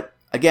theme, but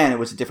again, it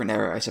was a different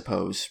era, I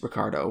suppose,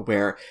 Ricardo,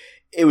 where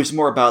it was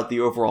more about the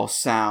overall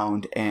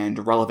sound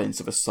and relevance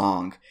of a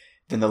song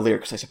than the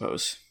lyrics, I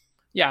suppose.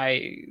 Yeah,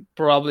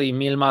 probably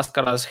Mil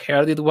Mascaras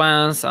heard it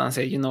once and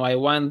said, I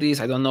want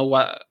this. I don't know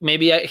what.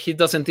 Maybe he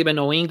doesn't even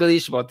know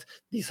English, but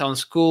this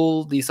sounds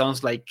cool. This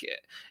sounds like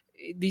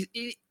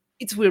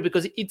it's weird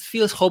because it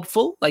feels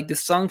hopeful. Like the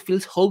song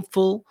feels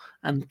hopeful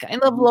and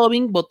kind of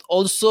loving, but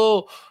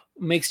also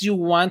makes you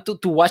want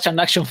to watch an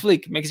action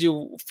flick. Makes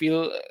you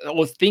feel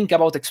or think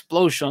about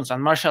explosions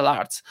and martial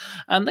arts.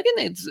 And again,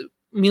 it's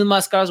Mil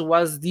Mascaras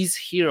was this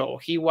hero.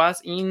 He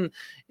was in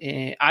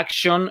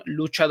action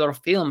luchador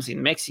films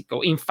in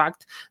Mexico. In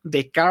fact,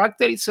 the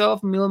character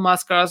itself, Mil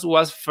Mascaras,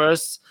 was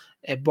first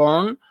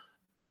born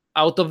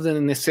out of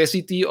the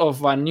necessity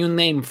of a new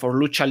name for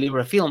lucha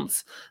libre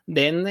films.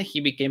 Then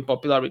he became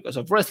popular because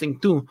of wrestling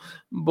too.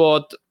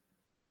 But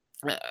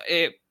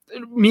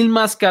Mil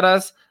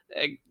Mascaras,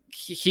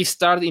 he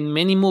starred in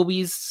many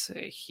movies.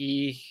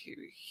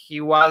 He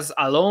was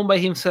alone by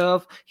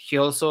himself. He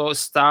also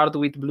starred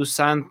with Blue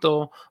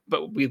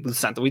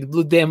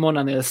Demon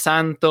and El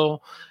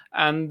Santo.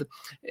 And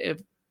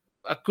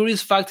a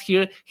curious fact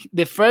here: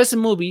 the first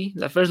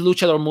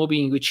luchador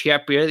movie in which he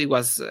appeared, it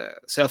was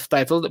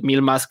self-titled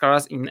Mil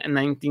Mascaras in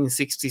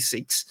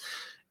 1966.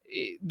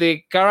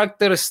 The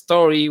character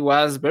story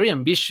was very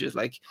ambitious.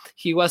 Like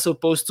he was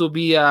supposed to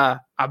be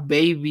a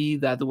baby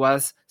that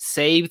was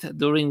saved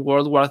during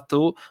World War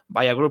II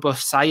by a group of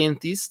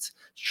scientists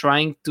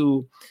trying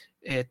to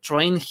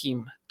train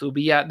him to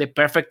be the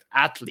perfect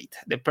athlete,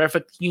 the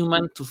perfect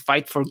human to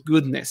fight for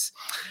goodness.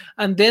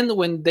 And then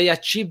when they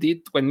achieved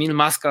it, when Mil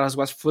Mascaras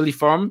was fully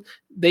formed,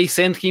 they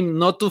sent him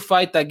not to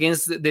fight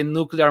against the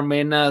nuclear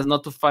menace,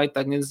 not to fight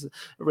against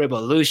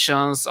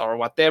revolutions or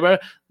whatever.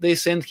 They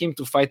sent him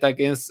to fight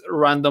against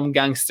random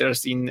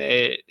gangsters in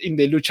the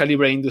lucha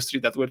libre industry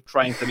that were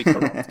trying to be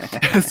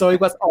corrupt. So it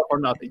was all or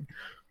nothing.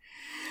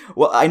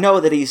 Well, I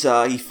know that he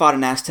fought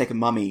an Aztec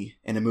mummy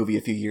in a movie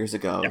a few years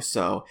ago, yep.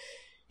 So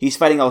he's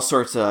fighting all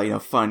sorts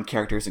of fun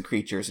characters and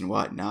creatures and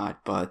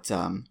whatnot. But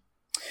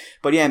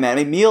yeah, man.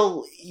 I mean,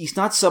 Mil, he's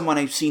not someone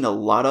I've seen a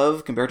lot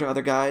of compared to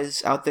other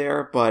guys out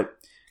there, but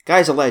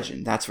guy's a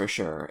legend, that's for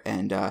sure.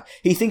 And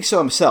he thinks so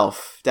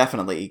himself,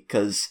 definitely,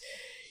 because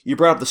you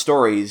brought up the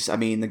stories. I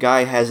mean, the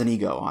guy has an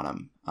ego on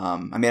him.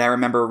 I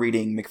remember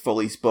reading Mick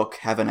Foley's book,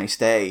 Have a Nice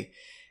Day,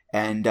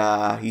 and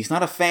he's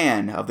not a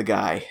fan of the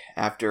guy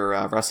after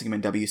wrestling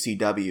him in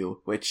WCW,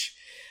 which,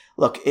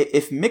 look,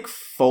 if Mick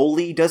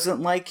Foley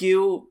doesn't like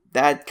you,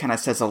 that kind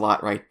of says a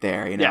lot right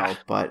there, Yeah.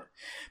 But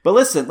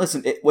listen,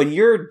 when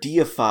you're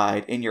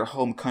deified in your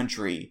home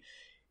country,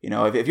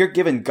 if you're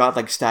given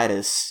godlike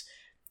status,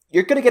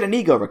 you're going to get an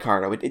ego,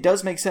 Ricardo. It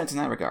does make sense in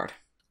that regard.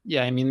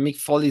 Yeah, I mean, Mick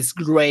Foley is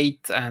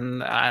great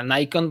and an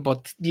icon,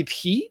 but did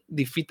he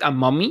defeat a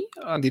mummy?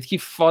 Did he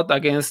fought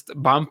against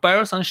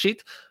vampires and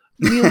shit?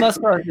 Mil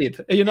Mascaras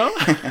did,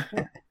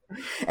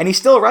 And he's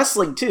still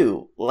wrestling,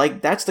 too.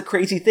 Like, that's the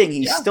crazy thing.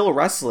 He's still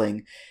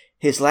wrestling.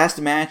 His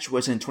last match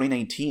was in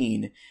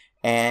 2019,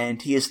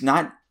 and he is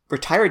not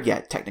retired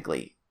yet,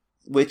 technically,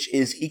 which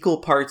is equal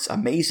parts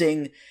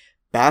amazing,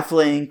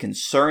 baffling,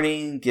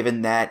 concerning,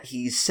 given that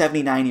he's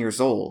 79 years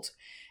old.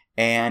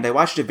 And I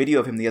watched a video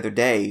of him the other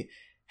day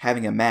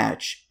having a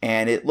match,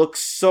 and it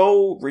looks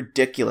so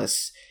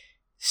ridiculous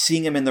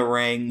seeing him in the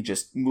ring,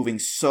 just moving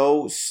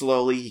so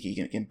slowly.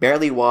 He can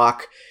barely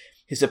walk.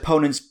 His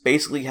opponents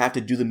basically have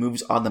to do the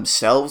moves on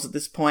themselves at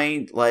this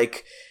point.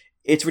 Like,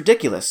 it's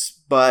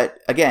ridiculous. But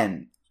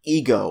again,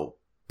 ego,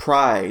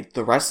 pride,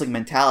 the wrestling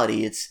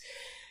mentality,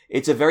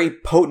 it's a very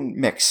potent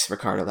mix,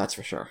 Ricardo, that's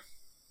for sure.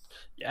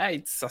 Yeah,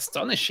 it's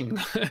astonishing.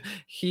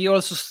 He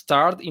also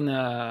starred in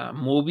a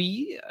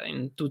movie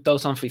in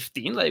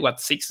 2015,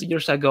 6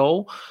 years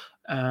ago.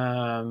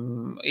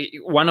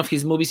 One of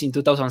his movies in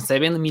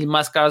 2007, Mil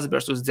Máscaras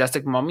versus the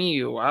Aztec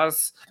Mummy,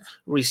 was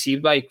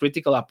received by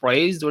critical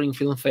praise during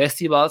film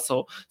festivals.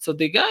 So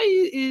the guy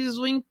is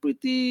doing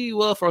pretty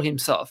well for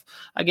himself.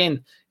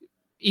 Again,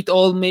 it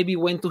all maybe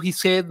went to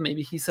his head.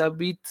 Maybe he's a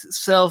bit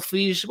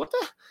selfish, but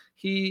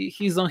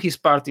he's done his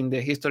part in the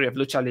history of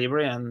lucha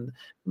libre, and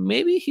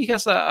maybe he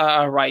has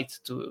a right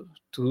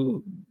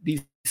to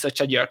be such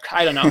a jerk.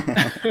 I don't know.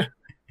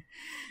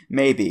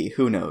 Maybe.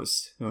 Who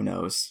knows? Who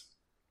knows?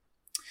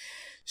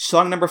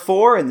 Song number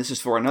 4, and this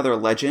is for another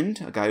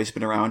legend, a guy who's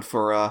been around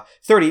for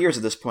 30 years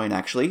at this point,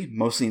 actually,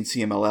 mostly in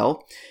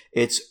CMLL.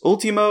 It's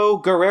Ultimo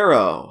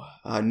Guerrero.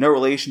 No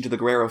relation to the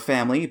Guerrero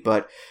family,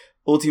 but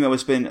Ultimo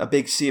has been a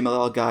big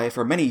CMLL guy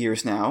for many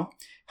years now,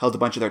 held a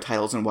bunch of their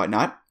titles and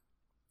whatnot.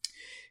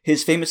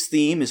 His famous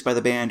theme is by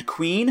the band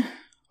Queen,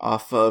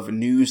 off of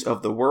News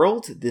of the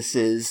World. This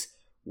is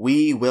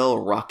We Will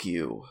Rock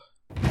You.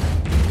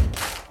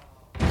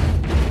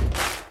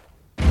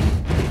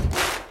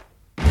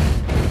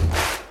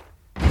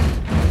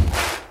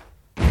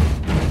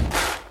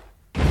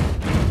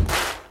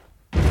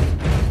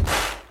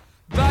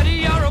 Buddy,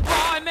 you're a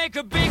boy, make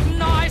a big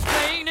noise,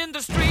 playing in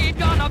the street,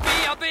 gonna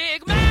be a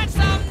big man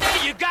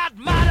someday. You got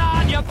mud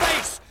on your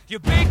face, you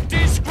big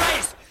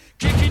disgrace,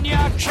 kicking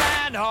your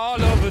can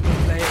all over the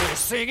place,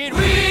 singing, we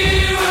will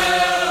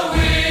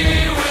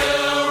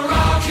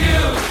rock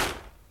you.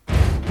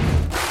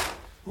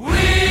 We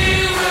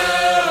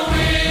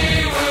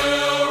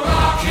will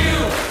rock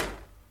you.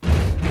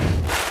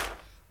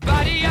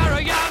 Buddy, you're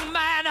a young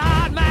man,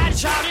 hard man,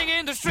 shouting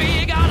in the street,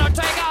 you're gonna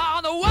take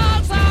on the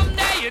world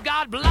someday. You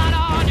got blood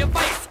on your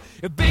face,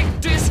 a big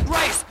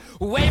disgrace,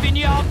 waving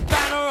your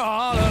banner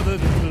all over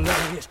the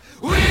place.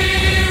 We will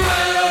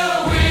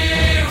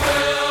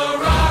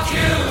rock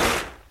you.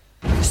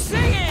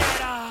 Sing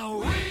it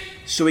out.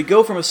 So we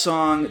go from a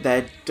song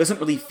that doesn't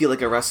really feel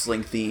like a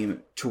wrestling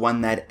theme to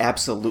one that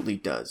absolutely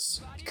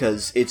does,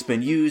 because it's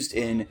been used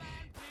in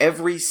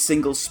every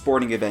single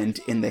sporting event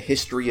in the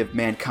history of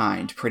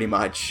mankind, pretty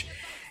much.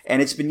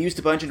 And it's been used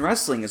a bunch in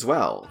wrestling as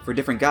well, for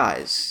different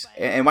guys.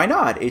 And why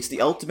not? It's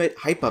the ultimate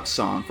hype-up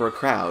song for a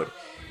crowd.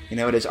 You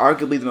know, it is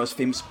arguably the most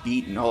famous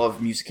beat in all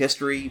of music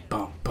history.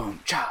 Boom,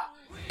 boom, cha.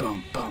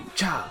 Boom, boom,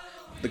 cha.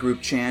 The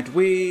group chant,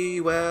 we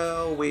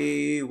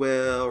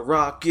will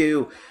rock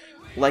you.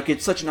 Like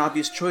it's such an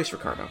obvious choice,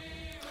 Ricardo.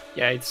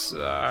 Yeah, it's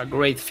a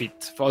great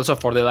fit, also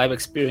for the live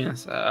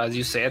experience, as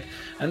you said.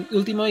 And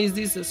Ultimo is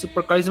this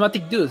super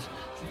charismatic dude.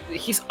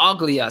 He's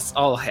ugly as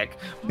all heck,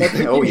 but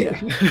Oh, yeah.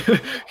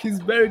 he's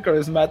very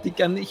charismatic,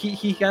 and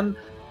he can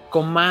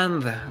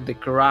command the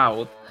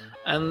crowd,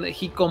 and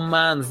he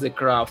commands the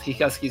crowd. He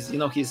has his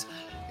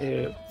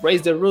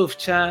raise the roof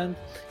chant.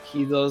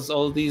 He does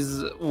all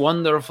these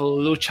wonderful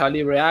lucha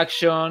libre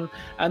action,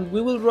 and We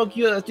Will Rock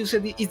You, as you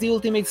said, is the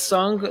ultimate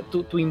song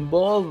to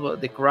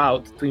involve the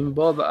crowd, to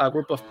involve a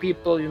group of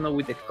people,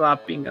 with the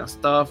clapping and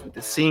stuff, with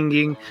the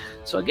singing.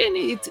 So again,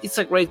 it's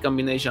a great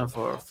combination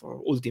for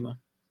Ultimo.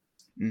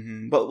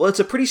 Mm-hmm. Well,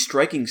 it's a pretty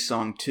striking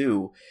song,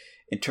 too,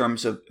 in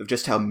terms of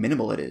just how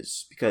minimal it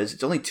is, because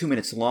it's only 2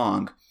 minutes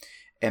long,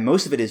 and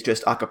most of it is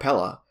just a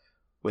cappella,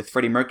 with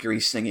Freddie Mercury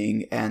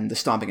singing and the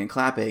stomping and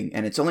clapping,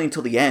 and it's only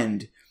until the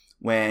end,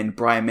 when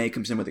Brian May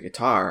comes in with a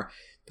guitar,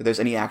 that there's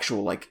any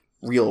actual,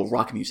 real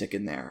rock music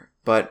in there.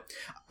 But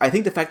I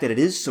think the fact that it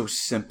is so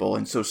simple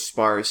and so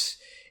sparse,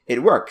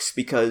 it works,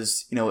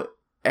 because,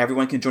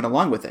 everyone can join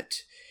along with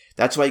it.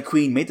 That's why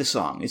Queen made the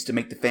song, is to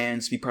make the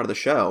fans be part of the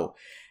show.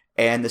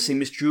 And the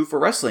same is true for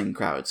wrestling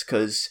crowds,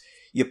 because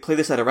you play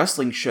this at a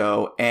wrestling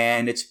show,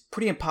 and it's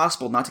pretty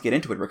impossible not to get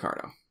into it,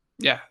 Ricardo.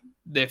 Yeah,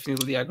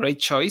 definitely a great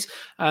choice.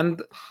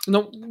 And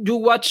you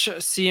watch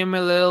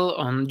CMLL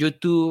on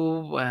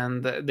YouTube,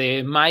 and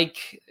the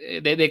mic,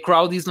 the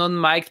crowd is not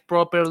mic'd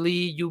properly.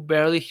 You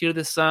barely hear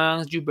the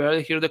songs, you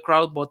barely hear the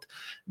crowd. But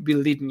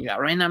believe me,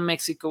 Arena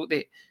Mexico,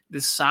 the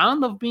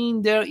sound of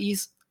being there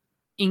is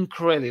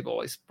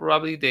incredible. It's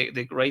probably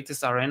the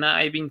greatest arena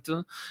I've been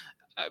to,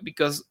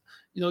 because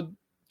you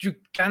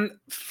can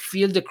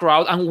feel the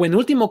crowd. And when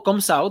Ultimo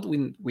comes out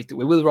with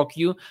We Will Rock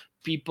You,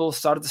 people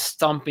start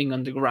stomping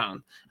on the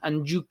ground,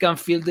 and you can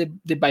feel the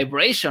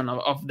vibration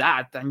of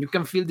that, and you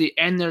can feel the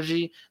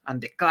energy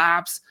and the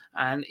claps,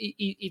 and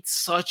it's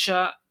such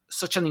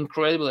an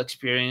incredible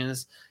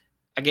experience.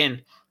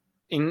 Again,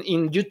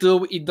 in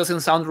YouTube, it doesn't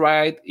sound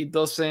right, it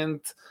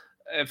doesn't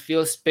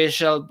feel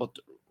special, but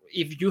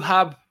if you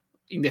have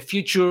in the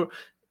future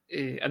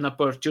an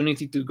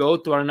opportunity to go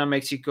to Arena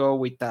Mexico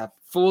with a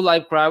full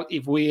live crowd,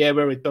 if we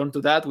ever return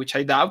to that, which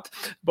I doubt,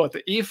 but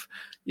if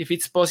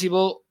it's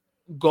possible,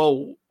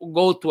 go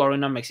to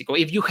Arena Mexico.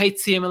 If you hate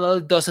CMLL,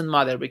 it doesn't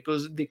matter,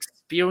 because the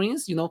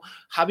experience,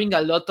 having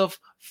a lot of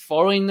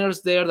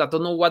foreigners there that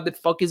don't know what the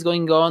fuck is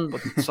going on,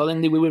 but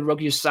suddenly We Will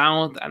Rock You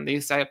sound, and they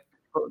start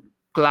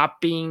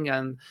clapping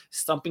and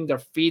stomping their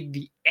feet,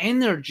 the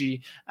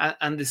energy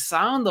and the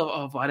sound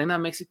of Arena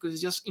Mexico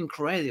is just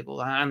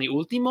incredible. And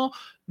Ultimo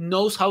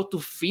knows how to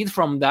feed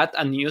from that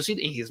and use it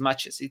in his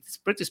matches. It's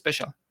pretty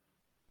special.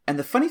 And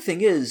the funny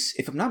thing is,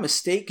 if I'm not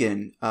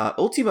mistaken,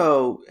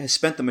 Ultimo has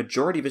spent the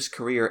majority of his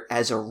career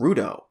as a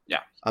Rudo. Yeah.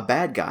 A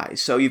bad guy.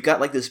 So you've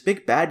got like this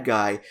big bad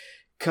guy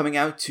coming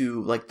out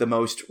to like the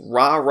most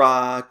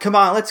rah-rah, come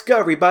on, let's go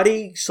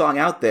everybody song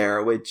out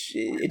there, which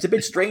it's a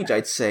bit strange,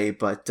 I'd say,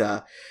 but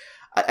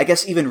I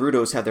guess even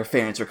Rudos have their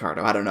fans,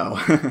 Ricardo. I don't know.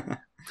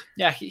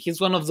 Yeah,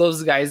 he's one of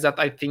those guys that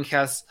I think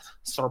has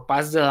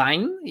surpassed the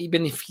line.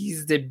 Even if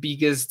he's the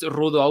biggest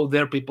Rudo out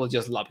there, people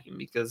just love him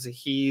because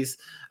he's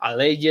a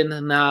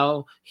legend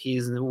now.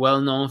 He's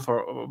well known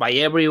by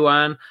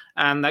everyone.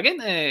 And again,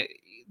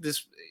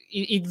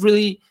 it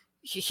really,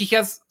 he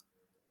has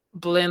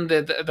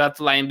blended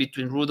that line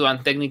between Rudo and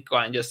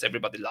Technico, and just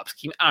everybody loves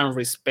him and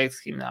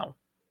respects him now.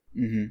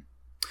 Mm-hmm.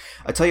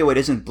 I'll tell you what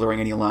isn't blurring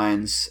any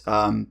lines.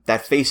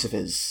 That face of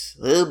his.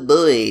 Oh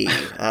boy.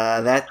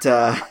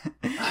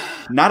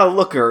 Not a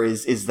looker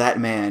is that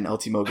man,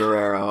 Ultimo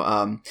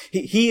Guerrero.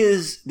 He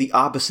is the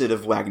opposite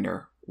of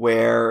Wagner,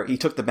 where he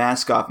took the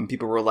mask off and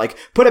people were like,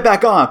 put it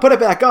back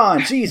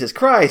on, Jesus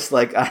Christ.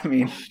 Like, I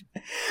mean,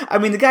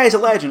 the guy is a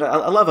legend.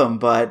 I love him,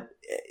 but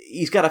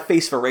he's got a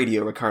face for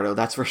radio, Ricardo,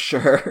 that's for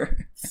sure.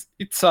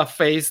 It's a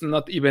face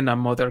not even a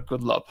mother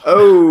could love.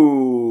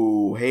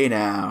 Oh, hey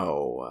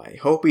now. I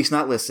hope he's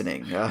not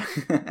listening.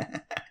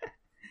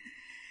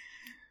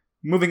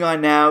 Moving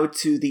on now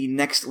to the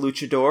next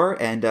luchador,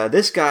 and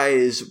this guy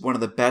is one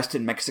of the best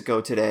in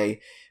Mexico today,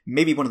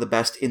 maybe one of the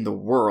best in the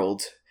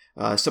world.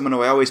 Someone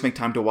who I always make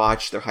time to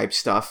watch their hype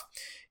stuff.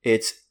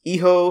 It's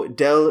Hijo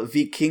del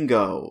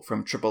Vikingo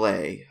from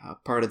AAA,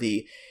 part of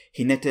the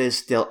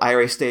Jinetes del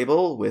Aire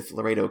stable with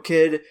Laredo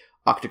Kid,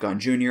 Octagon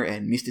Jr.,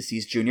 and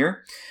Mystices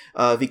Jr.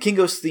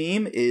 Vikingo's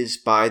theme is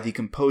by the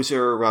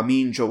composer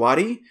Ramin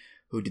Djawadi,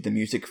 who did the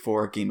music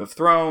for Game of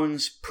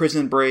Thrones,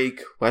 Prison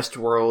Break,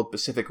 Westworld,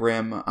 Pacific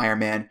Rim, Iron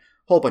Man,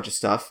 whole bunch of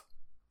stuff.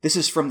 This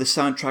is from the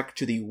soundtrack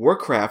to the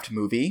Warcraft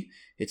movie.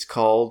 It's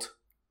called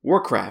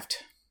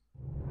Warcraft.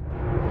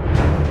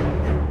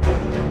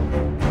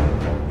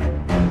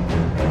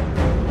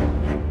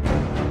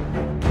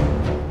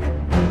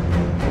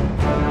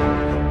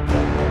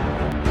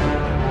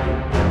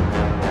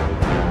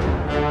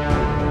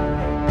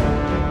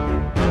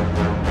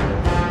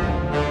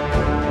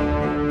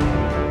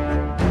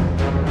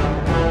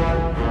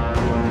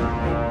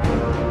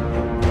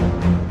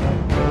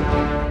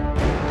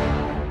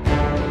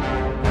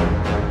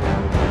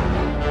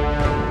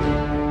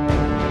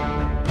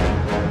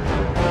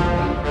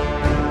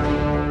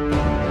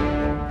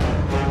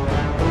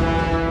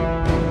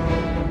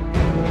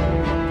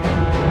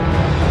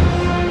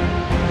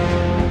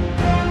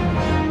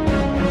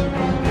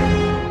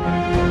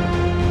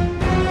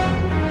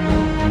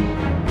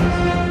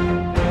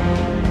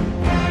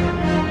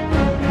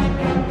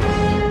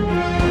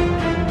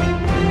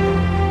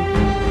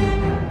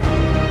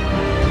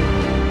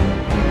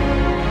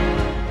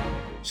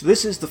 So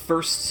this is the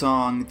first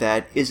song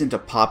that isn't a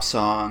pop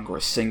song or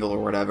a single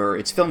or whatever.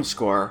 It's film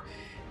score,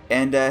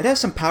 and it has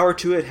some power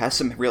to it, has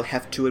some real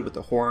heft to it with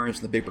the horns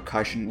and the big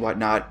percussion and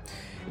whatnot.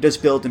 It does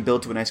build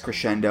to a nice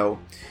crescendo.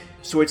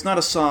 So it's not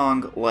a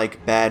song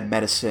like Bad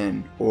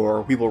Medicine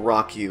or We Will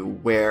Rock You,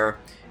 where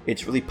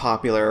it's really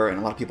popular and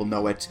a lot of people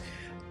know it.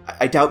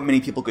 I doubt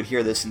many people could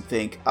hear this and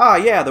think,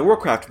 yeah, the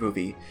Warcraft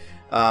movie.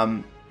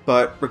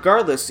 But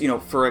regardless,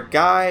 for a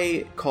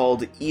guy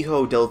called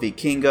Hijo del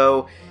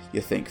Vikingo, you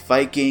think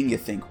Viking, you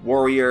think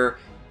warrior,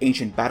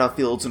 ancient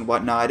battlefields and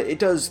whatnot. It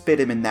does fit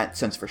him in that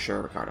sense for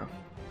sure, Ricardo.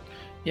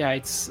 Yeah,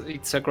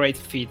 it's a great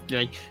fit.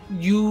 Like,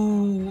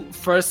 you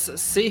first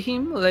see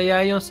him, lay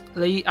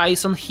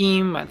eyes on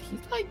him, and he's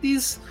like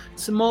this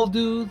small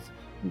dude,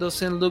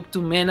 doesn't look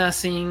too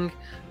menacing.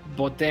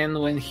 But then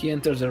when he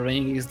enters the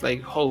ring, it's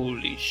like,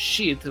 holy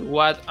shit,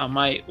 what am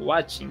I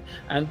watching?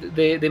 And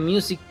the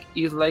music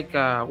is like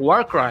a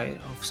war cry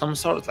of some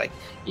sort. Like,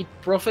 it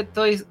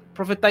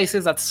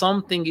prophetizes that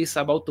something is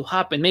about to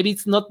happen. Maybe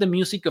it's not the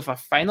music of a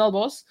final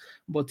boss,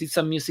 but it's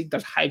a music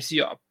that hypes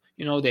you up.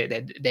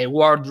 The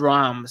war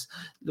drums.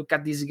 Look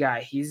at this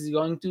guy. He's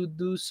going to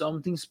do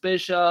something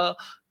special.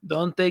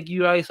 Don't take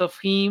your eyes off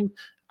him.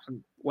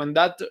 And when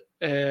that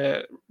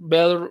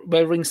bell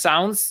ring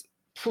sounds,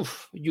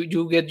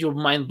 you get your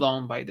mind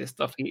blown by the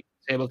stuff he's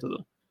able to do.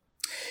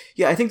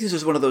 Yeah, I think this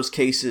is one of those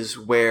cases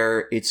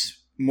where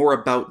it's more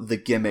about the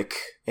gimmick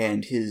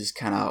and his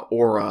kind of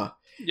aura,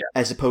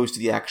 as opposed to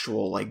the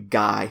actual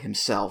guy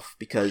himself.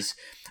 Because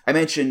I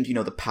mentioned,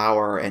 the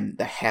power and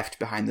the heft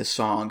behind this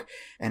song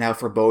and how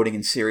foreboding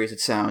and serious it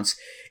sounds.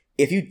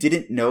 If you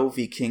didn't know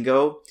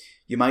Vikingo,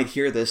 you might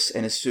hear this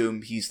and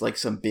assume he's like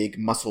some big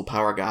muscle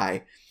power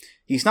guy.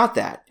 He's not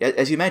that.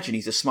 As you mentioned,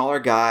 he's a smaller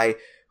guy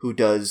who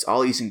does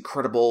all these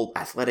incredible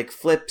athletic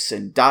flips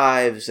and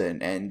dives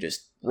and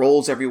just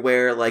rolls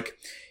everywhere. Like,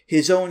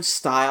 his own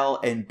style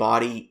and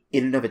body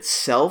in and of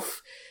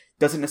itself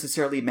doesn't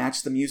necessarily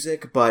match the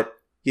music, but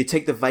you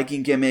take the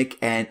Viking gimmick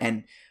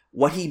and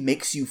what he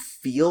makes you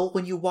feel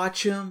when you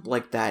watch him,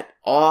 like that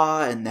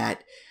awe and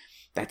that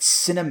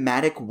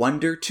cinematic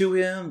wonder to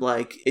him,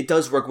 like, it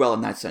does work well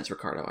in that sense,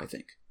 Ricardo, I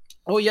think.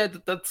 Oh yeah,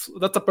 that's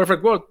a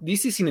perfect word.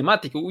 This is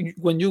cinematic.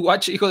 When you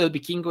watch Hijo del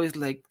Vikingo, it's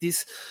like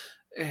this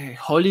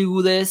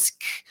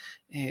Hollywood-esque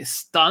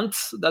stunt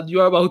that you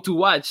are about to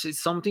watch. It's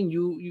something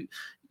you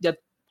that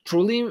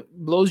truly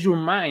blows your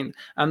mind.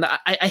 And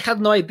I had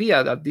no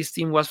idea that this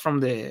theme was from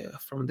the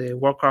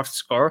Warcraft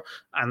score.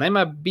 And I'm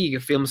a big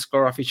film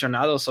score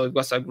aficionado, so it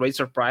was a great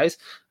surprise.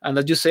 And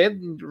as you said,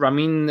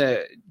 Ramin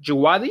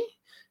Djawadi,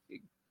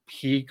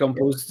 he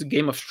composed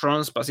Game of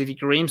Thrones,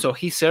 Pacific Rim, so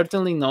he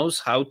certainly knows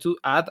how to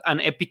add an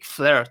epic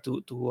flair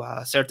to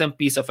a certain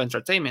piece of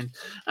entertainment.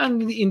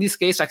 And in this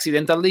case,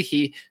 accidentally,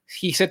 he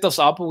set us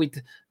up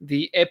with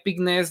the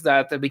epicness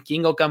that a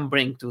Vikingo can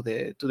bring to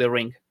the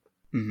ring.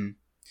 Mm-hmm.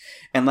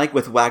 And like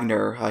with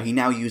Wagner, he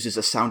now uses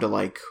a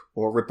sound-alike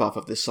or ripoff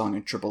of this song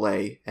in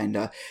AAA,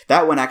 and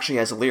that one actually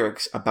has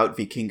lyrics about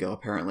Vikingo,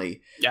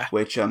 apparently. Yeah.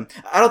 Which I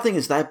don't think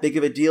is that big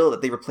of a deal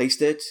that they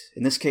replaced it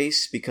in this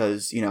case,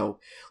 because,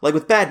 like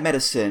with Bad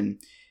Medicine,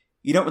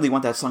 you don't really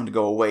want that song to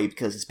go away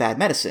because it's bad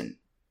medicine.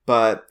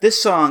 But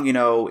this song,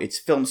 it's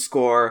film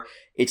score,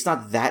 it's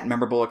not that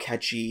memorable or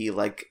catchy,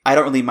 like, I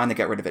don't really mind to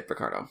get rid of it,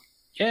 Ricardo.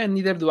 Yeah,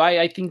 neither do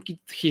I. I think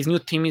his new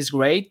theme is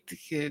great.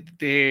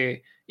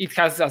 It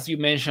has, as you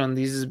mentioned,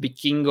 this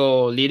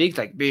Vikingo lyrics,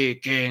 like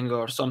Viking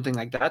or something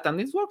like that,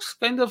 and it works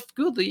kind of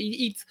good.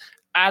 It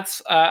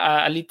adds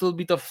a little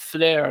bit of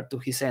flair to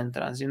his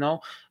entrance,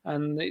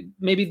 and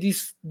maybe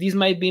this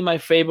might be my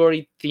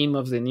favorite theme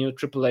of the new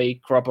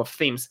AAA crop of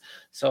themes.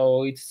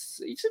 So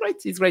it's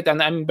great,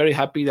 and I'm very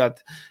happy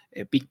that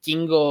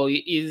Vikingo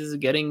is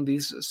getting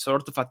this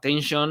sort of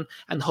attention,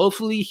 and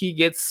hopefully he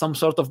gets some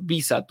sort of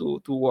visa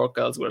to work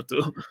elsewhere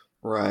too.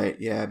 Right,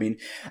 yeah, I mean,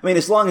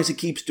 as long as he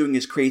keeps doing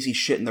his crazy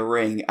shit in the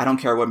ring, I don't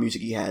care what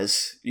music he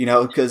has,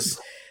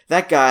 because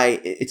that guy,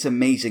 it's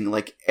amazing.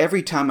 Like,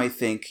 every time I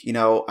think,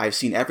 I've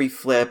seen every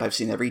flip, I've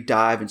seen every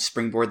dive and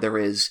springboard there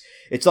is,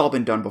 it's all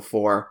been done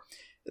before.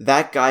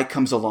 That guy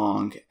comes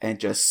along and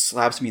just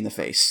slaps me in the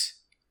face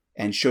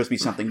and shows me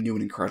something new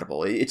and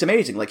incredible. It's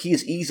amazing. Like, he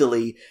is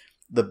easily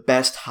the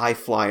best high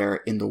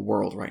flyer in the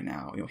world right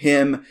now.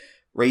 Him,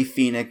 Ray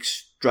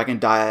Phoenix, Dragon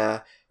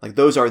Dia, like,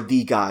 those are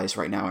the guys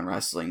right now in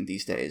wrestling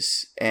these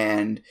days.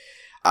 And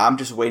I'm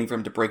just waiting for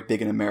him to break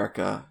big in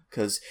America,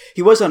 because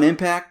he was on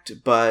Impact,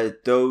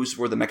 but those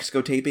were the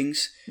Mexico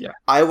tapings. Yeah.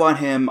 I want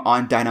him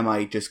on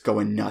Dynamite just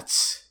going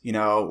nuts,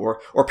 or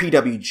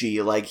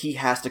PWG. Like, he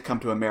has to come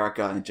to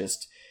America and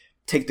just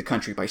take the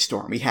country by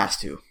storm. He has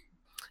to.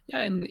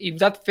 Yeah, and if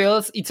that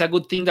fails, it's a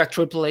good thing that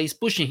AAA is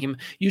pushing him.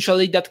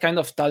 Usually that kind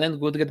of talent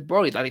would get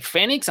buried. Like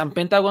Phoenix and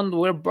Pentagon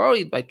were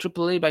buried by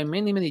AAA by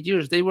many, many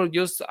years. They were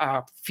just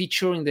a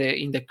feature in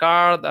the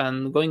card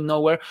and going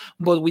nowhere.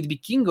 But with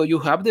Vikingo, you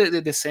have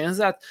the sense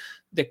that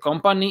the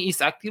company is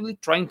actively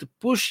trying to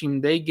push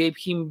him. They gave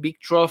him big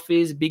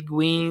trophies, big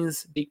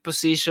wins, big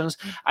positions.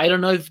 I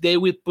don't know if they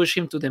will push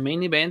him to the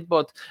main event,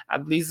 but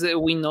at least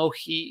we know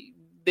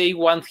they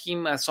want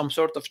him as some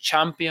sort of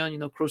champion,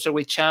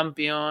 cruiserweight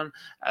champion,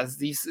 as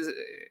this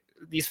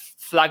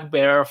flag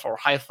bearer for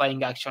high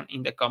flying action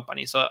in the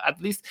company. So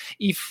at least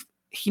if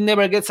he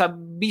never gets a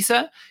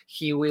visa,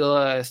 he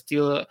will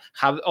still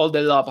have all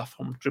the love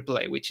from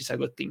AAA, which is a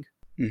good thing.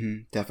 Mm-hmm.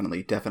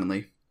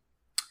 Definitely.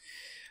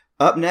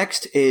 Up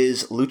next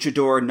is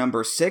Luchador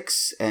number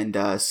 6,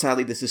 and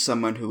sadly this is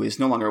someone who is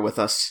no longer with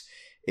us.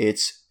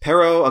 It's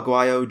Perro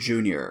Aguayo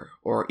Jr.,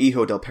 or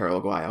Hijo del Perro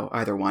Aguayo,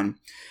 either one.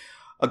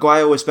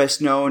 Aguayo was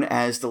best known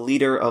as the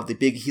leader of the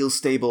big heel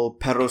stable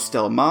Perros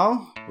del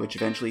Mal, which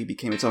eventually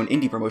became its own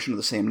indie promotion of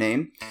the same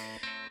name.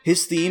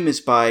 His theme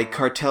is by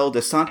Cartel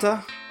de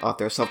Santa, off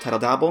their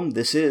self-titled album.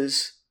 This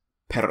is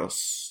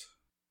Perros.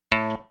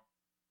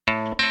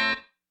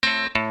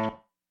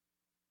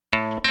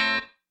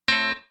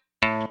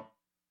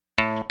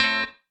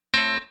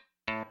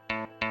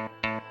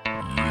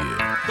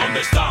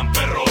 ¿Dónde están,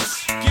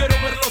 perros? Quiero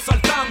verlos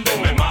saltando.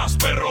 Deme más,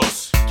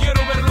 perros.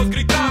 Quiero verlos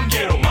gritando.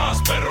 Quiero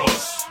más,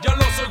 perros. Ya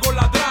los oigo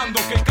ladrando,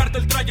 que el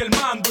cártel trae el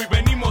mando y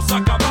venimos a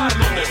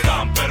acabarlo. ¿Dónde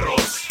están,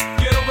 perros?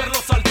 Quiero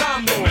verlos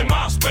saltando. Deme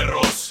más,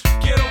 perros.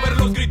 Quiero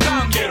verlos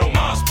gritando. Quiero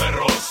más,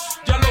 perros.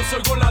 Ya los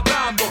oigo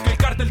ladrando, que el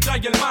cártel trae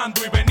el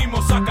mando y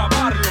venimos a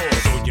acabarlo.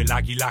 Soy el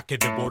águila que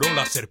devoró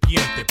la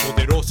serpiente,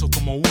 poderoso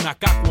como una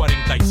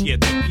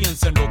K-47.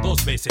 Piénsenlo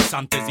 2 veces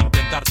antes de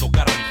intentar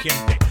tocar a mi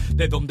gente.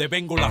 De donde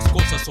vengo las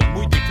cosas son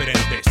muy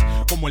diferentes.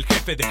 Como el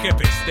jefe de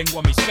jefes, tengo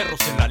a mis perros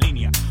en la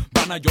línea.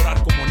 Van a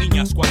llorar como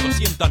niñas cuando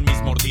sientan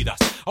mis mordidas.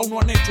 Aún no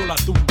han hecho la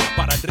tumba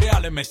para el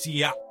real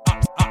Mesías.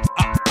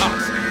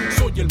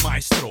 Soy el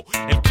maestro,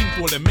 el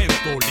quinto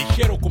elemento,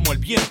 ligero como el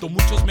viento.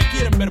 Muchos me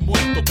quieren ver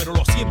muerto, pero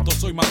lo siento,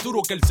 soy más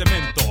duro que el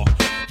cemento.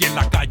 Y en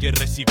la calle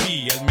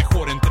recibí el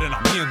mejor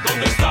entrenamiento.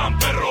 ¿Dónde están,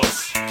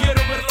 perros?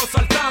 Quiero verlos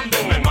saltando.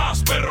 Deme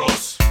más,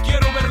 perros.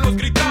 Quiero verlos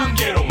gritando.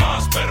 Quiero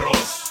más,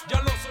 perros.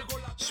 Ya los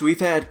oigo. So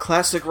we've had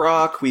classic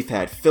rock, we've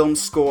had film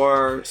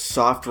score,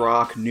 soft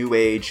rock, new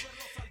age.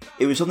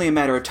 It was only a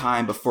matter of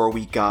time before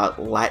we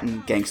got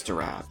Latin gangster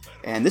rap.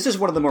 And this is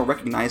one of the more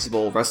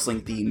recognizable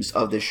wrestling themes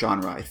of this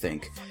genre, I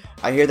think.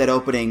 I hear that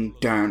opening,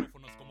 dun,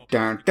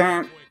 dun,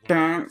 dun,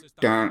 dun,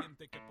 dun,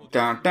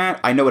 dun, dun,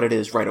 I know what it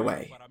is right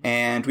away.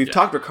 And we've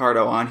talked,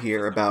 Ricardo, on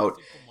here about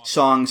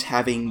songs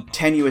having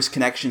tenuous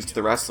connections to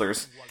the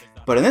wrestlers.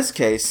 But in this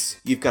case,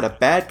 you've got a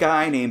bad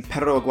guy named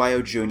Perro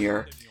Aguayo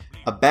Jr.,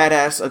 a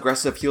badass,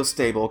 aggressive heel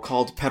stable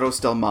called Perros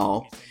del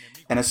Mal,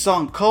 and a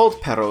song called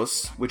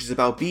Perros, which is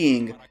about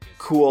being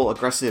cool,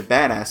 aggressive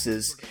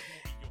badasses.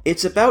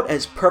 It's about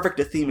as perfect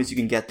a theme as you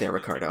can get there,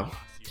 Ricardo.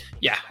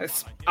 Yeah,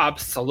 it's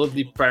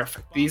absolutely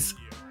perfect. This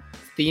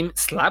theme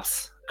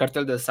slaps.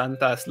 Cartel de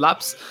Santa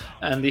slaps,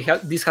 and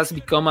this has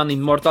become an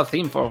immortal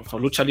theme for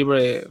Lucha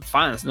Libre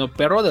fans.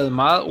 Perro del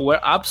Mal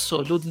were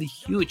absolutely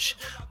huge.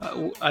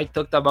 I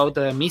talked about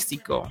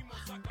Místico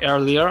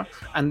earlier,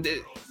 and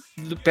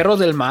the Perro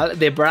del Mal,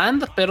 the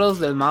brand Perros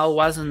del Mal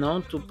was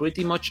known to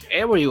pretty much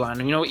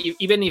everyone.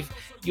 Even if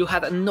you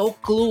had no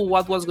clue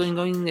what was going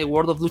on in the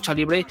world of Lucha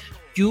Libre,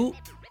 you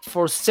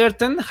for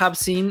certain have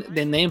seen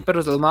the name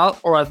Perros del Mal,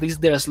 or at least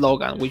their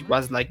slogan, which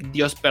was like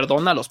Dios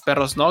perdona, los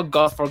perros no,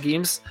 God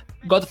forgives,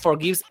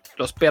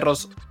 los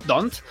perros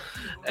don't.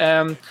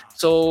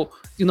 So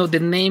the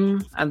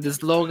name and the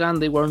slogan,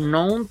 they were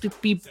known to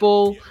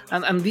people,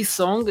 and this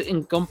song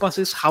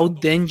encompasses how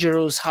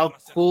dangerous, how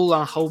cool,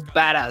 and how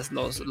badass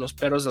los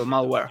perros del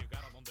mal were.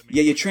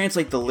 Yeah, you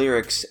translate the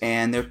lyrics,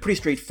 and they're pretty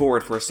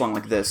straightforward for a song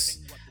like this.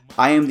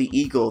 I am the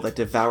eagle that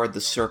devoured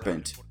the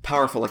serpent,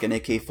 powerful like an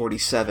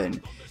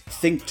AK-47.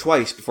 Think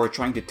twice before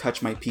trying to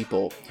touch my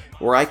people.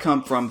 Where I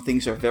come from,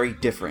 things are very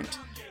different.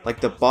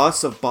 Like the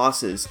boss of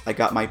bosses, I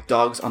got my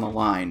dogs on the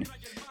line.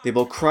 They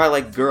will cry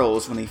like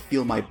girls when they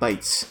feel my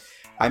bites.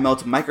 I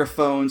melt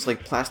microphones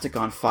like plastic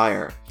on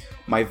fire.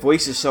 My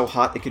voice is so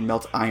hot it can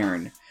melt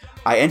iron.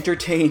 I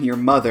entertain your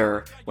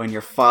mother when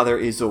your father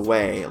is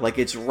away. Like,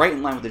 it's right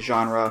in line with the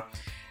genre.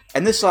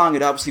 And this song,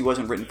 it obviously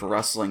wasn't written for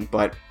wrestling,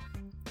 but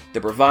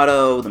the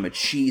bravado, the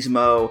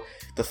machismo,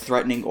 the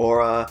threatening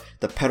aura,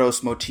 the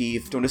perros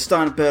motif, donde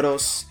están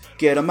perros,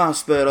 quiero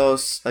más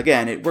perros.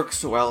 Again, it works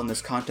so well in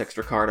this context,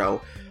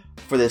 Ricardo,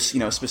 for this,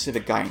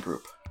 specific guy and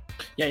group.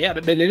 Yeah,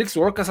 the lyrics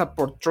work as a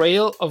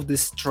portrayal of the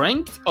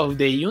strength of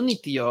the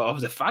unity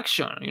of the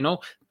faction.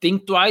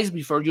 Think twice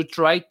before you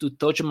try to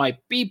touch my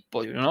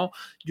people.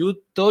 You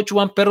touch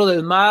one Perro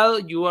del Mal,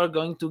 you are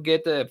going to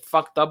get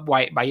fucked up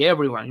by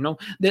everyone.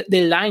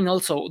 The line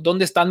also,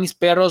 donde están mis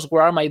perros,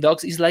 where are my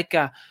dogs, is like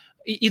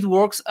it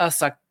works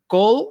as a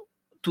call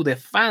to the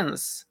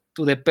fans,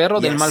 to the Perro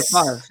del Mal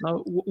fans.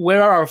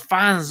 Where are our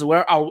fans?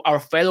 Where are our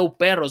fellow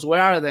perros?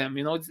 Where are them?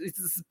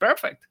 It's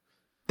perfect.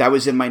 That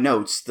was in my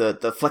notes,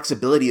 the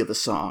flexibility of the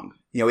song.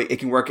 It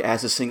can work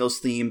as a singles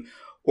theme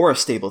or a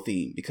stable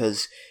theme,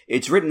 because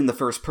it's written in the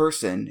first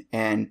person,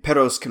 and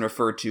perros can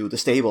refer to the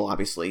stable,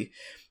 obviously,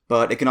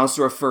 but it can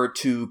also refer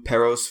to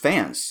perros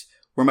fans.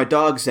 Where my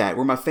dog's at,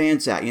 where my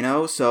fans at,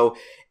 So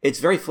it's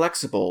very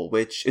flexible,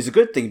 which is a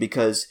good thing,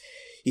 because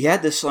he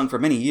had this song for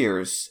many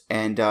years,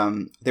 and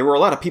there were a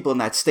lot of people in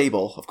that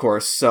stable, of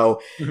course,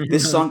 so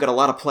this song got a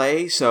lot of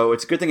play, so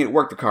it's a good thing it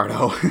worked,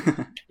 Ricardo.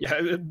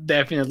 Yeah,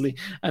 definitely.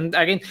 And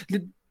again,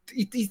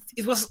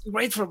 it was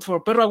great for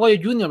Perro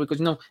Aguayo Jr. because,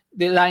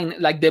 the line,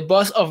 like the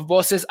boss of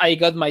bosses, I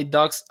got my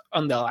dogs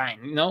on the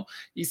line,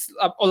 It's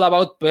all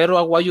about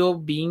Perro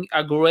Aguayo being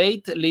a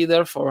great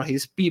leader for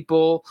his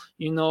people,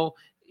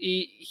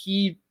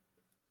 He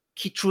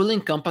truly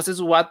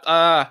encompasses what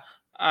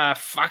a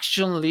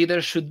faction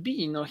leader should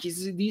be.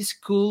 He's this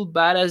cool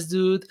badass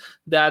dude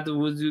that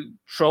would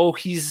throw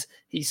his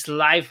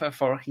life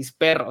for his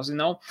perros,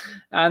 and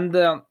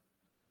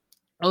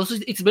also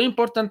it's very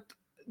important,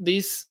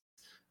 this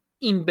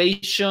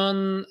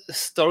invasion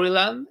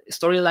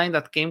storyline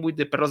that came with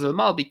the Perros del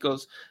Mal,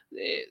 because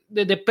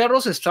the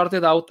perros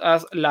started out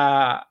as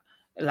la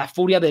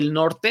Furia del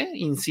Norte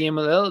in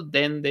CMLL,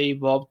 then they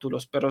evolved to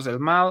los Perros del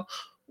Mal.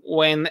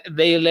 When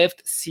they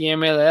left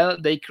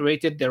CMLL, they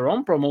created their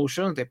own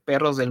promotion, the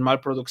Perros del Mal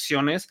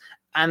Producciones,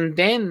 and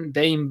then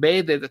they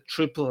invaded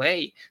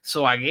AAA.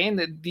 So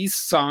again, this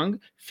song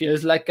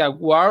feels like a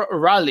war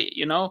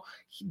rally,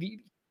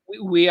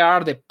 We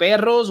are the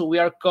Perros, we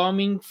are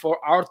coming for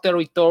our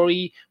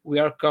territory, we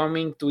are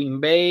coming to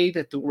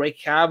invade, to wreak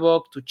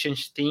havoc, to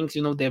change things,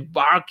 the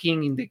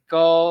barking in the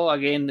call,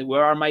 again,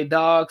 where are my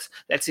dogs,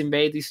 let's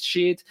invade this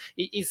shit.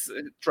 It is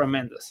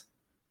tremendous.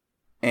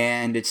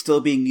 And it's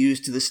still being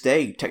used to this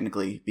day,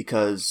 technically,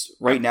 because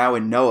right now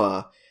in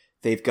Noah,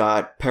 they've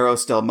got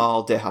Perros del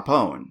Mal de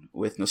Japón,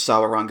 with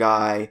Nosawa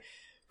Rangai,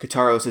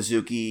 Kotaro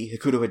Suzuki,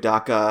 Hikuto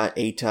Hidaka,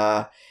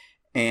 Eita,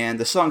 and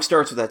the song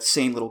starts with that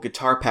same little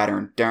guitar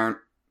pattern. Dun,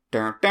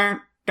 dun,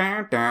 dun,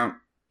 dun, dun,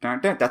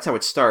 dun, dun. That's how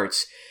it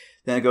starts.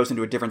 Then it goes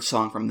into a different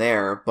song from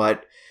there,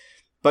 but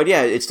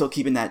yeah, it's still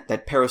keeping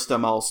that Perros del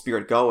Mal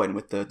spirit going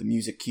with the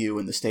music cue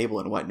and the stable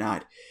and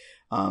whatnot.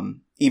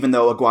 Even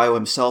though Aguayo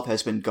himself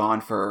has been gone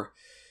for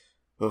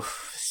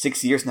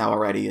 6 years now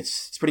already.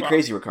 It's pretty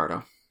crazy,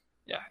 Ricardo.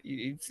 Yeah,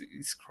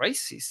 it's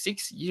crazy.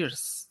 6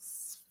 years.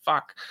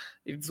 Fuck.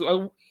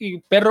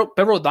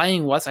 Perro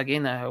dying was,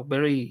 again, a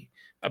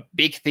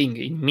big thing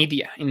in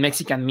media, in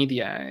Mexican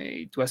media.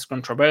 It was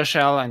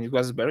controversial and it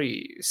was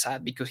very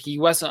sad because he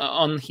was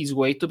on his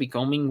way to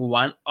becoming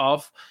one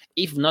of,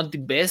 if not the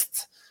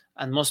best,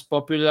 and most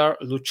popular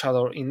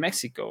luchador in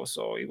Mexico.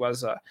 So it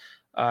was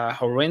a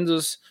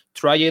horrendous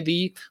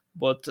tragedy,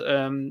 but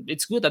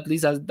it's good at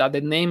least that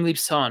the name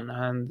lives on.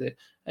 And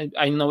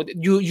I know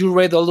you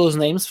read all those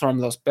names from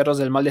Los Perros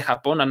del Mal de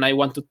Japón, and I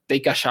want to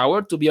take a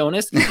shower, to be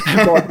honest.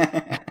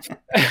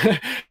 But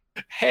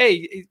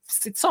hey,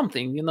 it's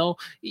something,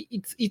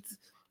 It's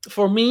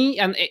for me,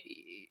 and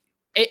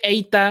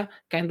Eita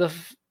kind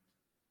of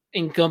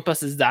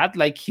encompasses that,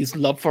 like his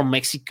love for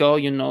Mexico.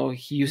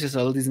 He uses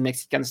all this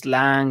Mexican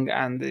slang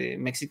and the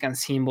Mexican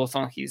symbols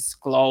on his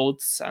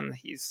clothes and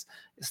his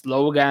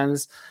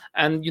slogans.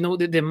 And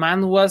the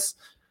man was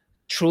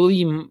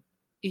truly,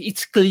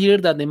 it's clear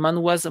that the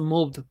man was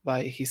moved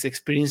by his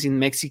experience in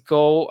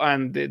Mexico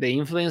and the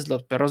influence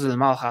Los Perros del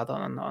Mal had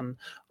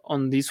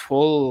on this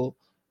whole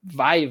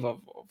vibe of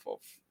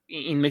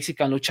in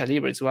Mexican lucha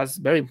libre. It was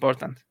very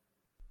important.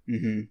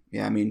 Mm-hmm.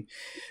 Yeah, I mean,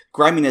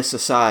 griminess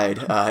aside,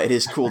 it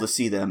is cool to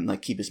see them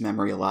keep his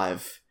memory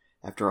alive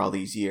after all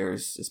these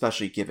years,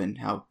 especially given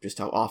how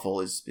awful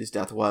his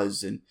death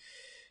was. And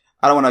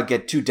I don't want to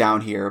get too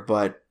down here,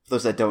 but for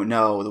those that don't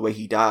know, the way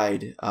he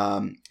died,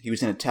 he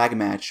was in a tag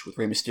match with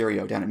Rey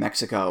Mysterio down in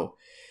Mexico,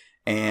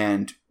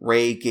 and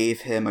Rey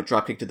gave him a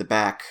dropkick to the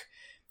back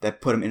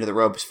that put him into the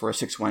ropes for a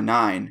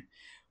 619,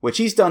 which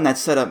he's done that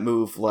setup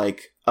move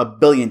a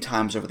billion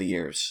times over the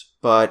years.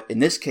 But in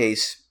this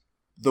case,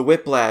 the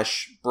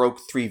whiplash broke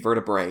 3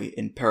 vertebrae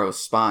in Perro's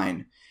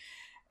spine,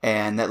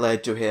 and that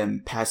led to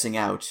him passing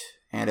out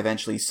and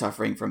eventually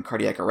suffering from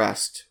cardiac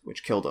arrest,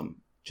 which killed him.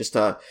 Just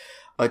a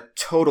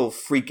total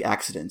freak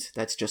accident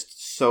that's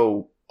just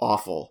so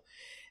awful.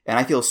 And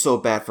I feel so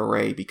bad for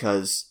Rey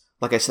because,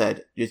 like I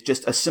said, it's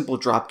just a simple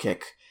drop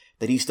kick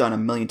that he's done a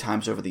million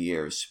times over the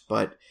years.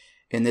 But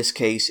in this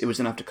case, it was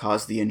enough to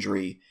cause the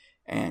injury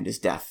and his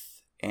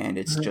death. And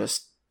it's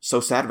just so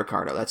sad,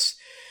 Ricardo. That's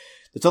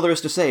all there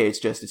is to say.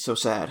 It's so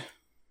sad.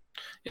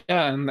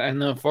 Yeah, and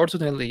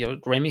unfortunately,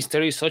 Rey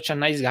Mysterio is such a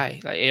nice guy.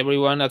 Like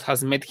everyone that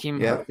has met him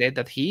has said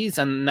that he is,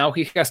 and now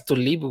he has to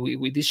live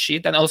with this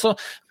shit. And also,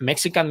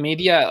 Mexican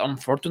media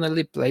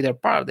unfortunately played their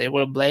part. They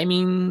were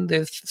blaming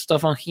the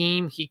stuff on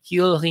him. He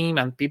killed him,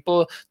 and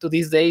people to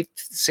this day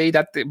say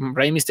that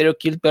Rey Mysterio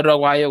killed Perro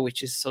Aguayo,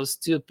 which is so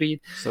stupid.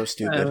 So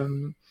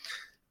stupid.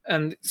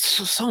 And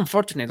so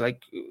unfortunate.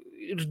 Like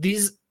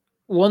this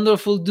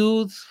wonderful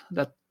dude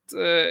that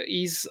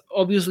is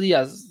obviously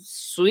as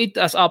sweet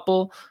as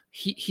apple.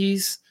 He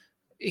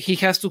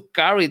has to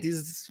carry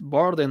this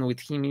burden with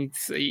him.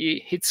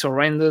 It's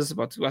horrendous,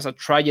 but it was a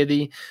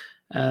tragedy.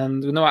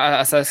 And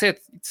as I said,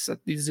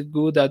 it's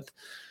good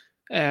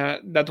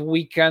that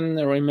we can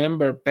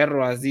remember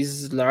Perro as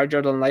this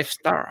larger than life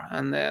star,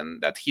 and then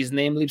that his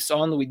name lives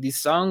on with this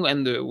song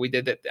and with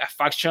the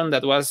faction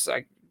that was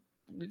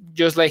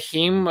just like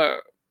him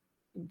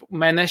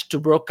managed to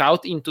break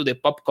out into the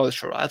pop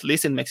culture, at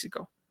least in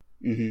Mexico.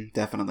 Mm-hmm,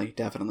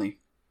 definitely.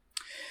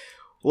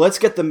 Well, let's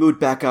get the mood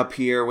back up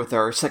here with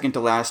our second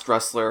to last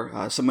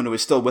wrestler, someone who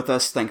is still with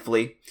us,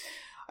 thankfully.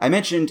 I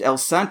mentioned El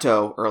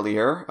Santo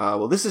earlier.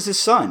 Well, this is his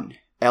son,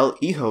 El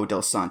Hijo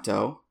del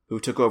Santo, who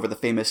took over the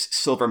famous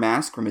silver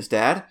mask from his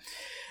dad.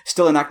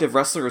 Still an active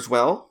wrestler as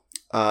well.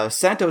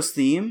 Santo's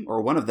theme,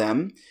 or one of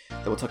them,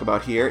 that we'll talk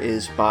about here,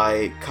 is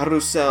by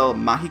Carrusel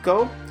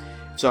Mágico.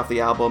 It's off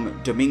the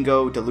album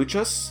Domingo de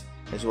Luchas,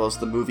 as well as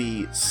the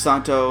movie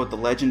Santo, The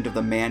Legend of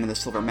the Man in the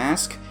Silver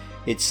Mask.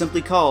 It's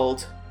simply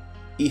called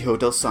Hijo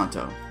del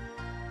Santo.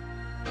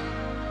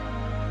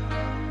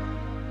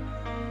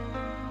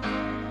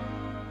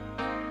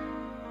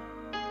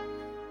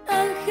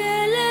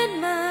 Ángel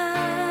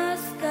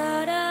enmascarado,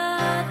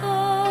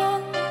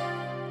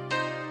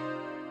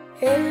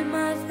 el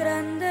más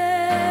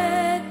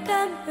grande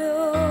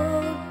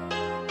campeón,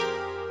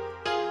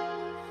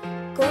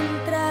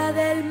 contra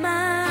del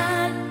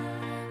mal,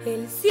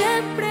 él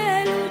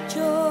siempre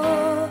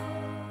luchó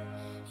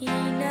y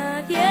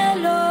nadie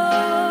lo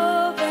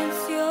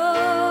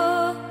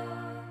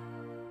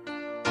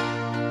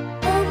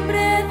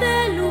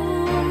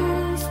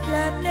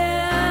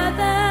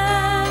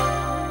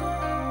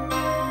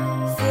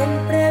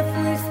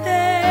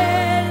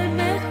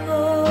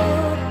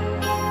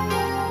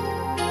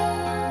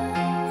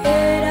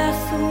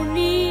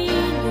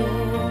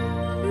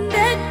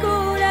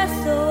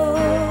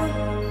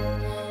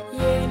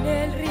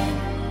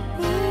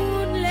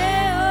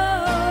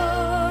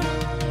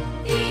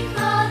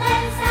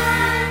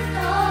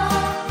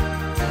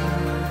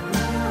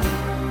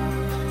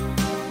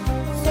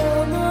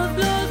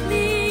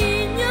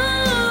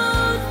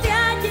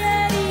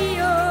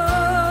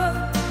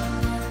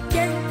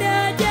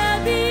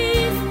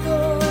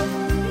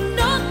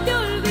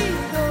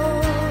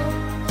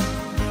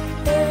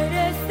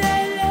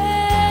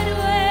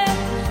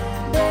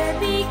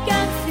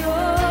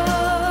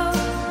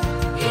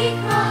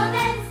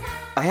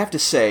I have to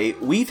say,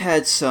 we've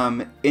had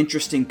some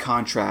interesting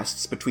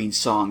contrasts between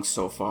songs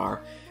so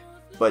far,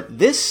 but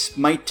this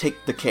might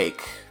take the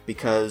cake,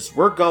 because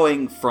we're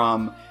going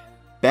from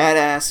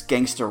badass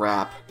gangster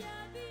rap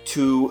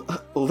to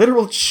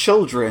literal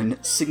children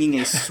singing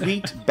a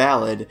sweet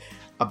ballad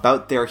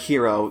about their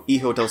hero,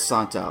 Hijo del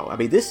Santo. I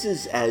mean, this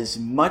is as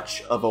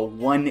much of a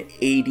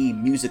 180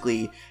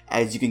 musically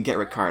as you can get,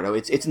 Ricardo.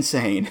 It's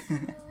insane.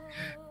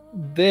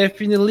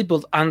 Definitely,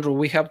 but Andrew,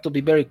 we have to be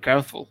very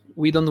careful.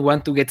 We don't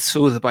want to get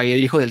sued by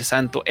El Hijo del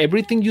Santo.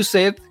 Everything you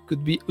said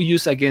could be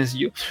used against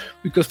you.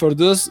 Because for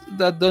those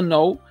that don't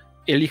know,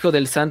 El Hijo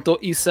del Santo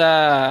is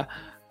a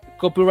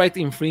copyright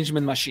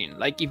infringement machine.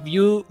 Like if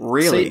you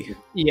really say,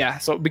 yeah,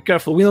 so be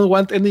careful. We don't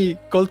want any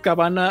Colt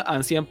Cabana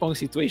and CM Punk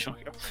situation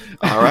here.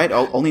 All right,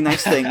 only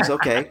nice things.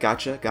 Okay,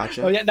 gotcha.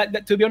 Oh yeah,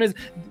 to be honest,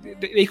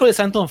 the Hijo del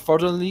Santo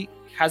unfortunately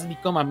has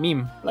become a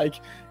meme. Like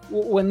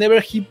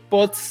whenever he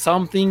posts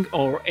something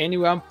or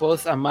anyone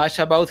posts a match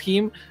about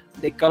him,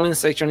 the comment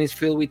section is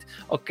filled with,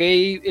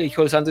 okay,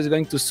 Hijo del Santo is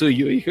going to sue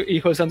you.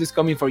 Hijo del Santo is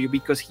coming for you,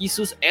 because he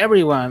sues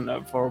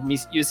everyone for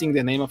misusing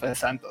the name of El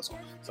Santo.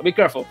 So be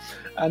careful.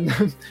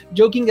 And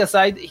joking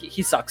aside,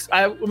 he sucks.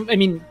 I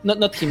mean,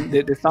 not him,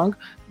 the song.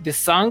 The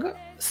song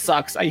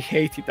sucks. I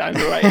hate it,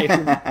 Andrew. I hate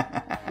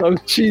it. So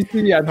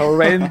cheesy and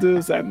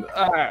horrendous, and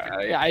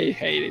I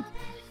hate it.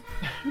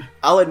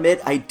 I'll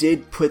admit I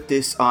did put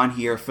this on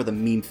here for the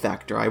meme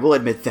factor. I will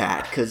admit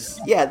that, because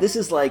yeah, this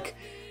is like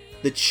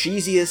the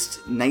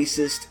cheesiest,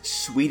 nicest,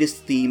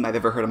 sweetest theme I've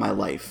ever heard in my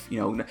life. You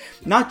know,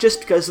 not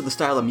just because of the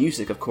style of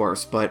music, of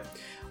course, but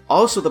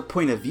also the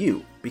point of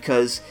view,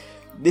 because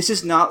this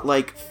is not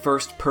like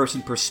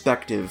first-person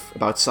perspective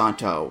about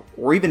Santo,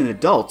 or even an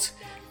adult.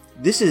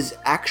 This is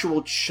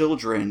actual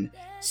children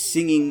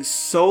singing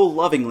so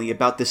lovingly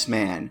about this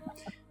man.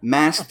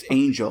 Masked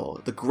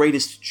angel, the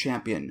greatest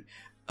champion.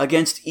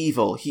 Against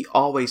evil he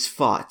always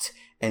fought,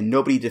 and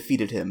nobody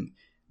defeated him.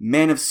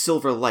 Man of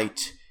silver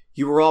light,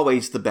 you were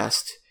always the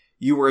best.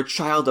 You were a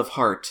child of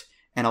heart,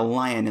 and a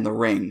lion in the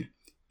ring.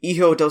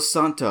 Hijo del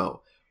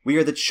Santo, we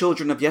are the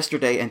children of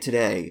yesterday and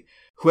today.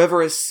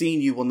 Whoever has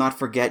seen you will not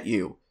forget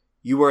you.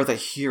 You are the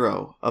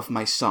hero of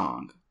my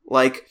song.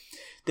 Like,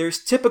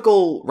 there's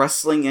typical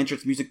wrestling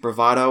entrance music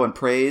bravado and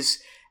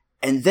praise,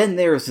 and then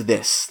there's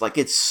this. Like,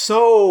 it's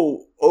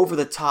so over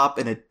the top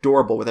and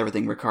adorable with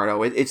everything,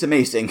 Ricardo. It's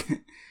amazing.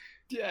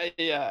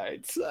 Yeah,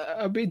 it's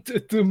a bit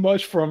too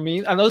much for me.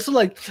 And also,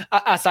 like,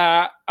 as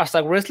a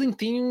wrestling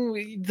team,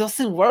 it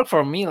doesn't work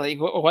for me. Like,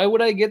 why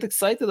would I get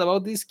excited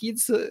about these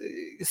kids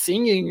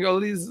singing all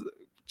this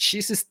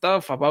cheesy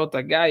stuff about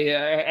a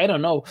guy? I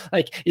don't know.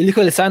 Like, El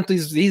Hijo del Santo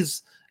is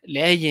this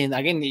legend.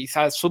 Again, he's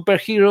a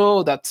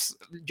superhero that's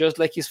just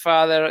like his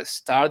father,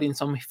 starred in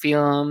some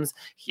films.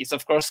 He's,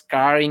 of course,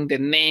 carrying the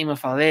name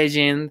of a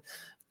legend.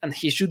 And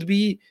he should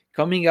be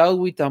coming out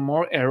with a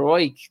more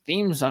heroic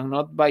theme song,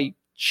 not by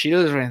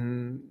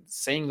children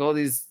saying all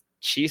these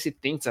cheesy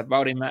things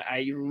about him.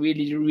 I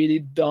really, really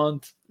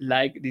don't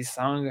like this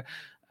song,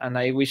 and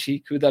I wish he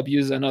could have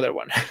used another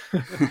one.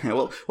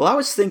 Well, I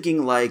was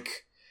thinking,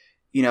 like,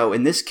 you know,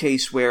 in this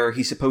case where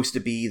he's supposed to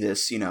be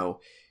this, you know,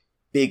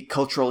 big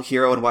cultural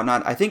hero and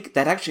whatnot, I think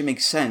that actually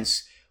makes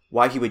sense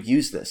why he would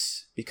use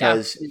this,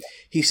 because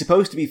he's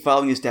supposed to be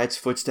following his dad's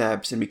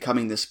footsteps and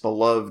becoming this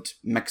beloved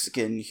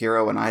Mexican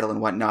hero and idol and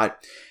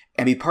whatnot,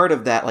 and be part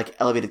of that, like,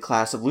 elevated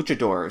class of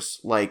luchadors,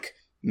 like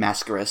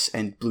Mascaras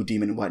and Blue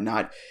Demon and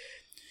whatnot.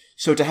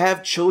 So to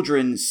have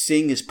children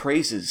sing his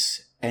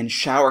praises and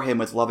shower him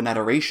with love and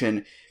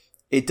adoration,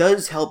 it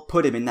does help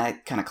put him in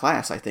that kind of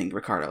class, I think,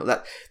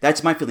 Ricardo.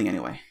 That's my feeling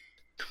anyway.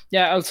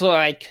 Yeah, also,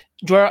 like,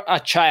 you're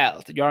a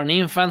child, you're an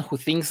infant who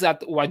thinks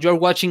that what you're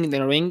watching in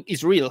the ring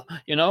is real,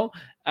 you know?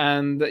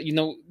 And, you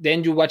know,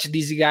 then you watch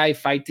this guy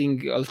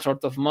fighting all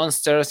sorts of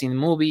monsters in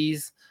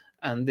movies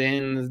and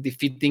then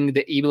defeating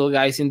the evil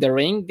guys in the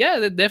ring.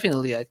 Yeah,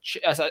 definitely.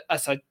 As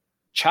a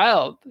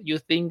child, you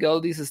think all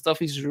this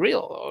stuff is real,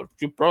 or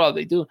you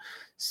probably do.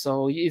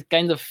 So it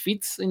kind of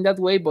fits in that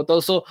way, but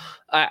also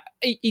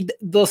it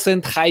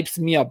doesn't hype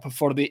me up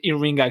for the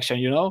in-ring action,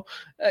 you know?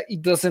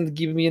 It doesn't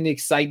give me any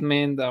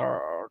excitement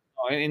or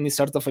any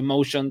sort of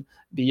emotion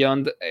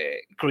beyond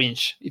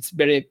cringe. It's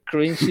very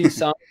cringy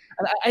sound.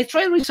 And I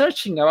tried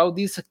researching about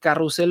this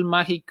Carrusel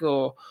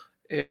Mágico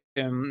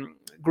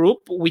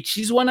group, which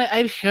is one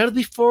I've heard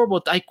before,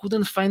 but I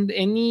couldn't find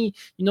any,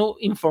 you know,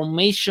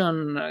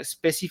 information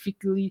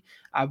specifically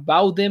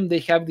about them. They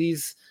have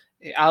this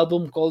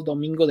album called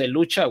Domingo de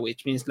Lucha,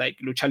 which means like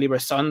Lucha Libre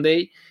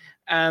Sunday,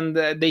 and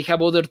they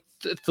have other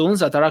tunes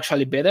that are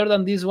actually better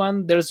than this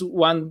one. There's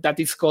one that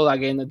is called,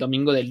 again,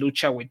 Domingo de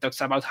Lucha, which talks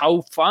about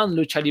how fun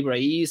Lucha Libre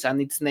is,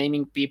 and it's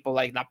naming people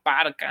like La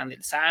Parca and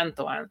El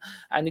Santo,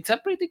 and it's a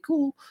pretty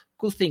cool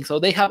thing. So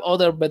they have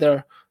other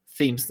better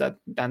themes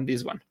than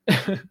this one.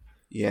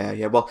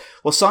 Yeah. Well,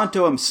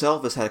 Santo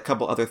himself has had a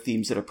couple other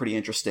themes that are pretty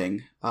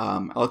interesting. I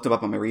looked them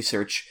up on my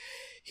research.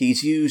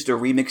 He's used a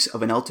remix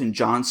of an Elton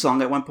John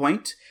song at one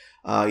point.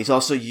 He's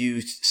also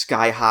used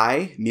Sky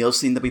High,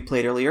 Meal's theme that we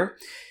played earlier.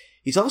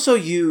 He's also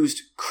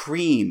used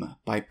Cream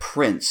by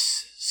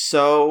Prince.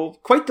 So,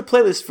 quite the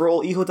playlist for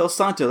old Hijo del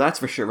Santo, that's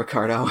for sure,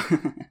 Ricardo.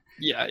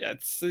 Yeah,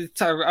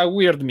 it's a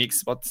weird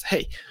mix, but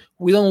hey,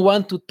 we don't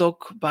want to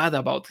talk bad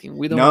about him.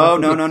 We don't.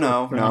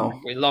 No.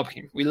 We love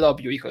him. We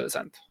love you, Hijo del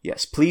Santo.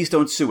 Yes, please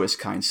don't sue us,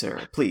 kind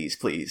sir. Please.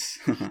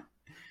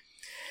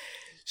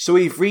 So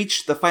we've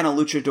reached the final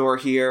luchador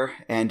here,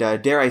 and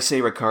dare I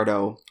say,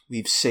 Ricardo,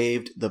 we've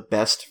saved the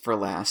best for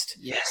last.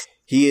 Yes.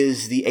 He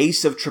is the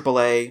ace of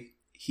AAA.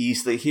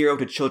 He's the hero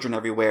to children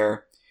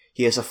everywhere.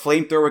 He has a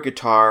flamethrower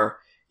guitar.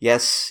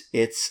 Yes,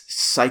 it's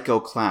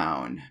Psycho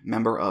Clown,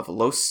 member of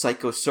Los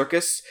Psycho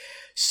Circus,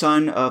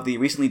 son of the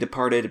recently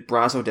departed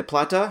Brazo de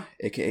Plata,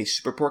 aka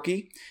Super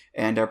Porky,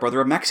 and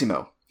brother of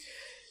Maximo.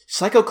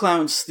 Psycho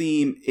Clown's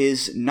theme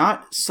is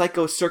not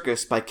Psycho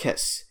Circus by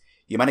Kiss.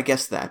 You might have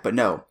guessed that, but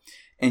no.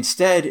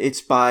 Instead,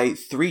 it's by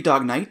Three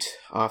Dog Night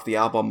off the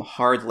album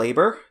Hard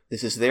Labor.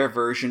 This is their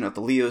version of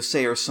the Leo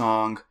Sayer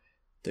song,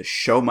 The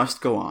Show Must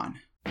Go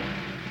On.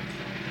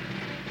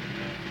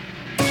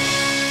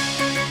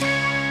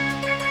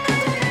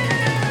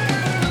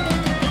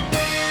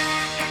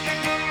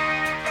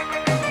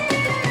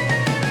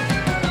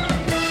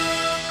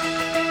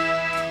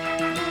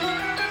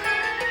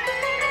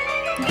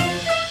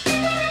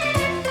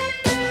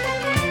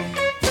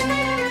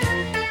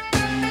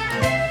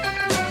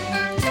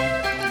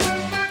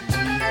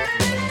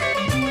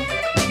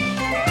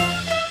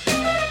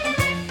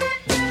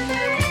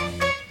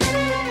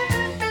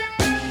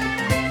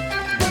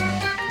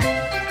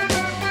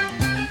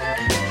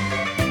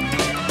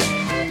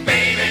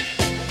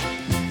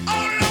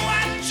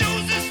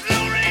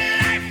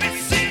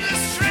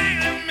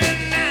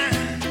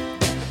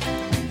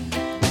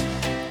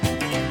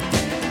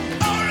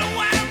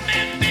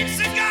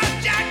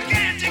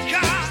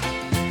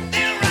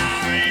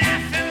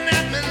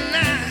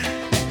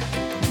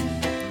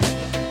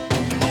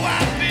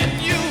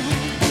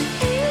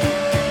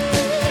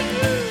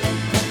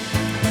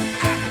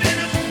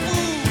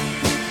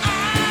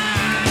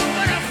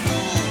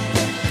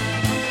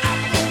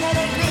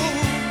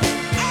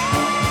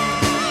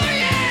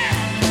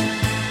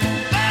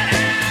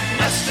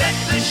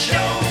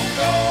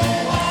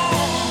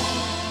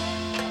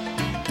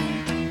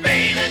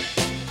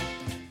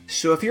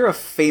 So if you're a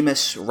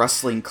famous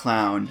wrestling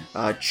clown,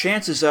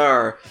 chances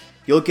are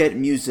you'll get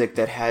music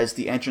that has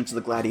the entrance of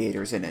the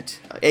gladiators in it,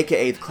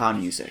 aka the clown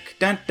music.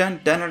 Doink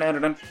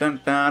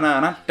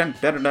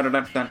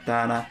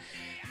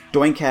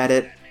had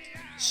it,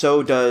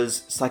 so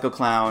does Psycho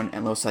Clown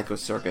and Los Psycho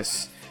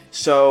Circus.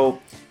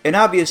 So, an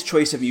obvious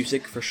choice of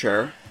music for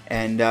sure,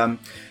 and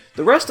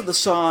the rest of the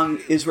song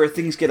is where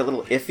things get a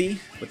little iffy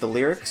with the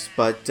lyrics,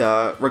 but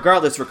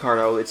regardless,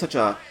 Ricardo, it's such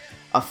a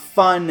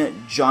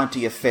fun,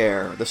 jaunty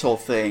affair, this whole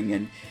thing,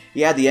 and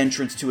you add the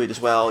entrance to it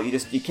as well, you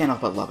can't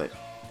help but love it.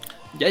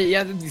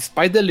 Yeah,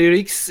 despite the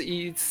lyrics,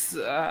 it's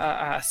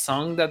a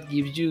song that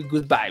gives you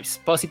good vibes,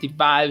 positive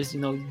vibes. You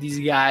know, this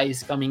guy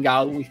is coming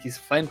out with his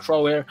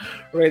flamethrower,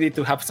 ready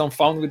to have some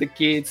fun with the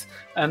kids,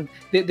 and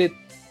the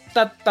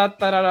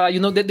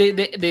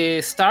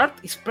start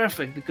is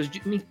perfect because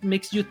it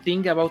makes you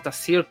think about a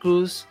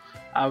circus,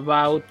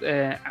 about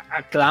a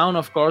clown,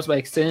 of course, by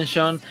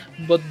extension,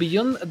 but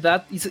beyond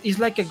that, it's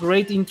like a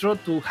great intro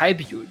to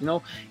hype you. You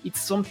know, it's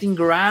something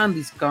grand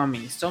is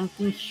coming,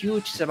 something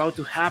huge is about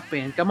to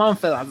happen. Come on,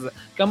 fellas,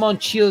 come on,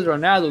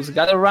 children, adults,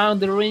 gather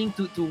around the ring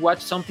to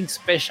watch something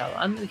special.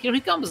 And here he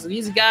comes,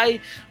 this guy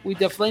with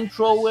the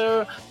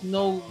flamethrower, you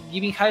know,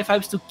 giving high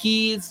fives to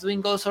kids,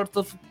 doing all sorts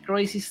of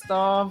crazy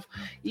stuff.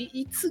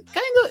 It's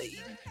kind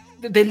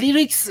of, the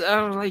lyrics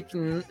are like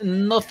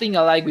nothing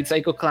alike with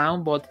Psycho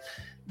Clown, but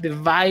the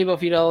vibe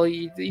of it all,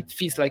 it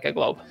feels like a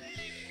glove.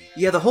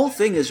 Yeah, the whole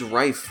thing is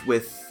rife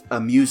with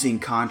amusing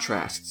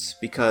contrasts,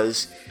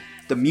 because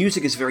the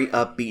music is very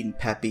upbeat and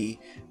peppy,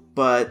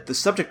 but the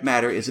subject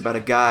matter is about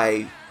a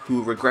guy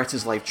who regrets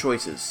his life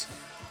choices.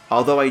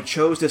 Although I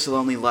chose this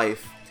lonely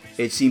life,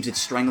 it seems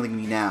it's strangling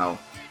me now.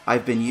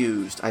 I've been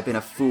used, I've been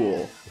a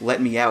fool,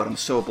 let me out, I'm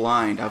so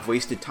blind, I've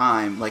wasted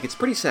time. Like, it's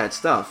pretty sad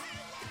stuff.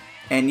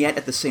 And yet,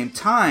 at the same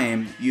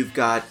time, you've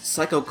got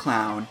Psycho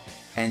Clown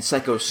and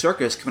Psycho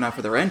Circus coming out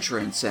for their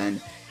entrance,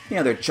 and, you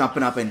know, they're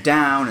jumping up and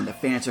down, and the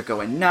fans are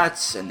going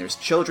nuts, and there's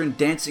children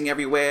dancing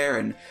everywhere,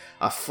 and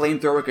a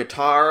flamethrower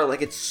guitar.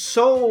 Like, it's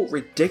so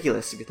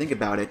ridiculous if you think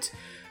about it,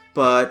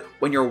 but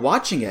when you're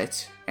watching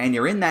it, and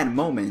you're in that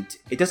moment,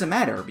 it doesn't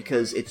matter,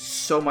 because it's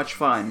so much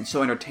fun, and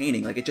so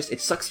entertaining. Like, it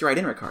sucks you right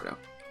in, Ricardo.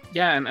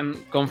 Yeah,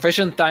 and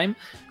confession time,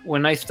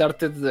 when I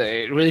started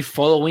really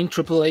following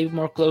AAA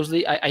more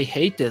closely, I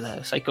hated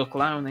Psycho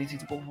Clown. I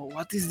said, well,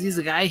 what is this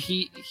guy?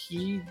 He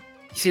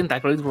isn't a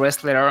great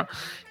wrestler.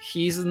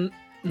 He's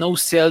no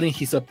selling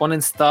his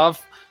opponent's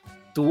stuff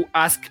to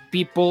ask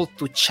people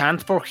to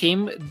chant for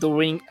him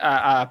during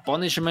a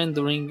punishment,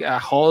 during a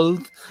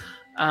hold,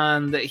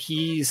 and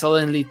he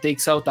suddenly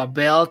takes out a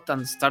belt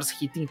and starts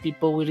hitting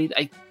people with it.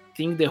 I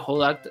think the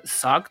whole act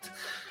sucked.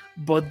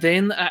 But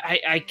then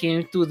I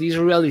came to this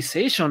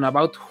realization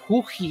about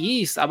who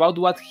he is, about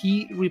what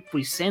he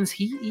represents.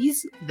 He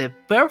is the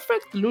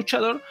perfect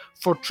luchador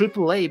for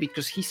AAA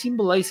because he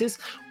symbolizes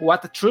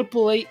what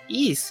AAA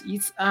is.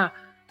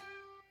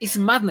 It's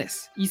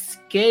madness, it's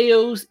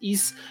chaos,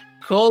 it's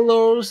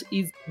colors,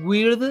 it's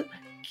weird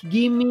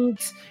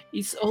gimmicks,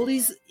 it's all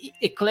this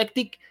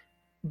eclectic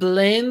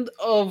blend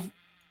of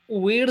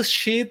weird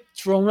shit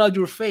thrown at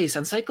your face.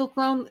 And Psycho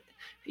Clown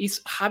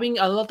He's having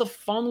a lot of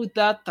fun with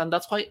that, and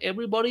that's why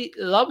everybody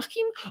loves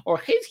him or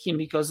hates him,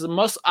 because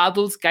most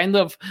adults kind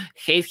of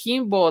hate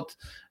him, but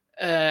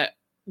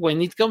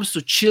when it comes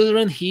to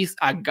children, he's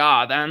a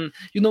god. And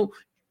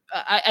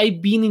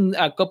I've been in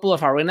a couple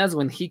of arenas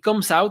when he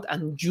comes out,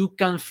 and you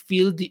can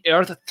feel the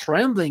earth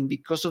trembling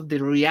because of the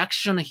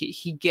reaction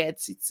he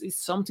gets. It's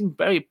something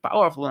very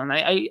powerful, and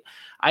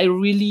I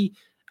really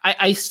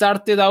I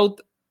started out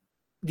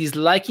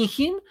disliking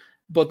him,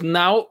 but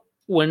now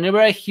whenever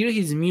I hear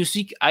his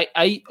music,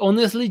 I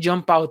honestly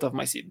jump out of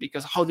my seat,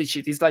 because holy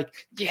shit, it's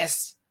like,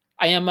 yes,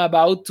 I am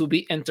about to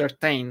be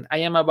entertained. I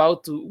am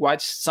about to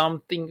watch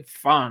something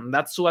fun.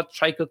 That's what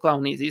Psycho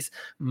Clown is. It's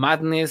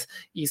madness,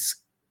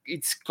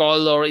 it's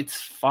color, it's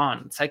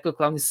fun. Psycho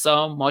Clown is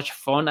so much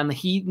fun, and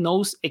he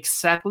knows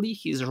exactly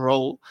his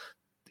role.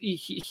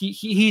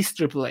 He's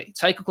AAA.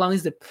 Psycho Clown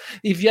is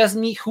if you ask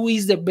me who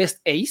is the best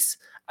ace,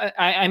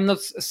 I'm not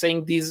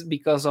saying this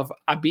because of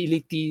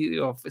ability,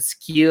 of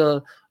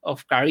skill,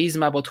 of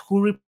charisma, but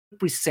who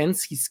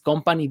represents his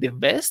company the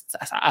best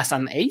as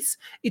an ace,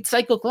 it's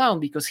Psycho Clown,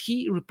 because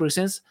he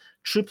represents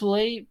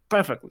AAA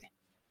perfectly.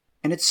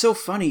 And it's so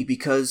funny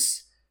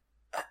because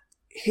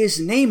his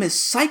name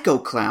is Psycho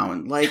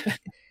Clown. Like,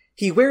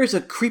 he wears a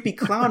creepy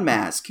clown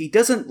mask. He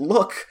doesn't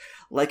look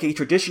like a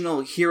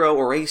traditional hero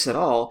or ace at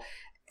all,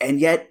 and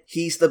yet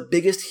he's the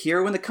biggest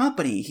hero in the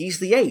company. He's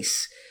the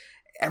ace.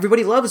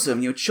 Everybody loves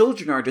him.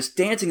 Children are just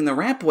dancing in the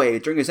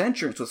rampway during his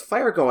entrance with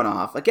fire going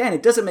off. Again,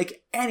 it doesn't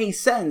make any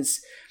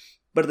sense,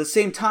 but at the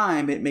same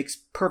time, it makes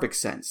perfect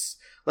sense.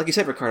 Like you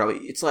said, Ricardo,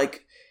 it's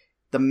like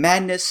the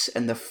madness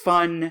and the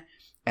fun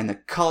and the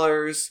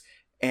colors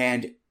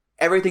and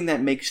everything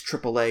that makes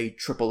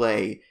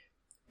AAA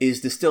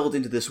is distilled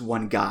into this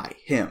one guy,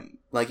 him.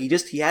 Like,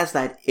 he has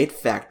that it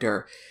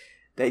factor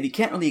that you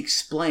can't really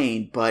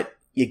explain, but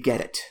you get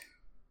it.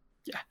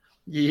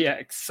 Yeah,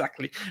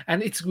 exactly.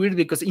 And it's weird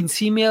because in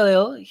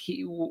CMLL,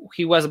 he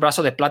was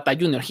Brazo de Plata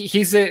Jr.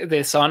 He's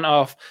the son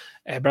of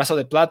Brazo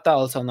de Plata,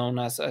 also known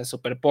as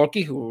Super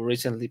Porky, who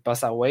recently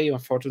passed away,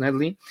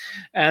 unfortunately.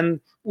 And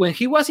when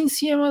he was in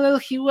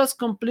CMLL, he was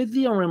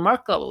completely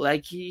unremarkable.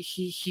 Like,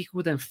 he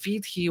couldn't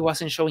fit, he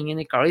wasn't showing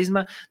any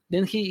charisma.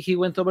 Then he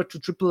went over to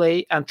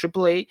AAA, and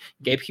AAA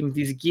gave him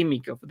this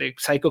gimmick of the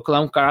Psycho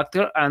Clown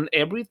character, and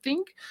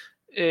everything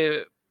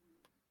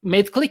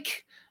made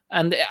click.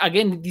 And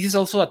again, this is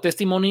also a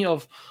testimony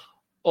of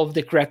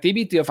the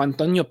creativity of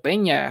Antonio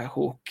Peña,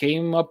 who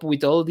came up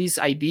with all these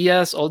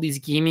ideas, all these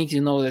gimmicks, the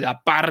La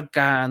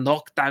Parca and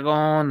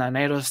Octagon and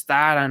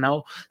Aerostar and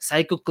now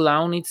Psycho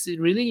Clown. It's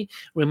really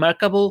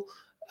remarkable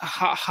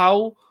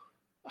how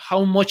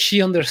much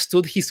he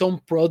understood his own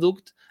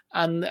product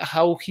and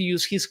how he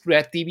used his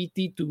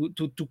creativity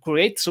to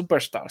create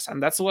superstars.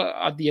 And that's what,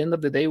 at the end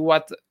of the day,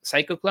 what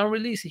Psycho Clown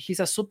really is.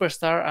 He's a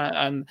superstar,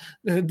 and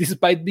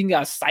despite being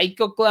a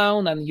psycho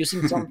clown and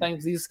using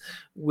sometimes this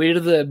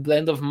weird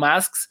blend of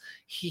masks,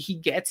 he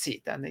gets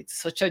it, and it's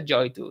such a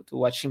joy to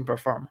watch him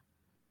perform.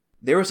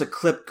 There was a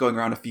clip going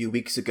around a few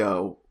weeks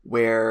ago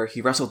where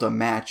he wrestled a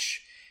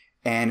match,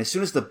 and as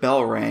soon as the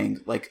bell rang,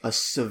 like a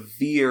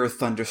severe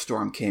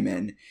thunderstorm came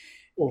in,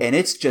 and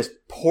it's just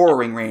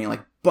pouring rain,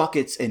 like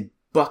buckets and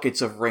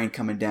buckets of rain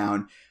coming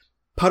down,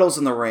 puddles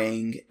in the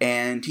ring,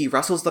 and he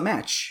wrestles the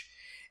match.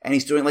 And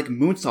he's doing like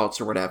moonsaults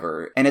or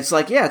whatever. And it's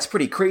like, yeah, it's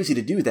pretty crazy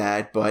to do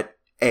that, but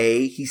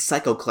A, he's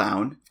Psycho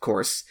Clown, of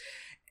course,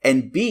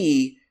 and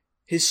B,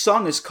 his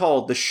song is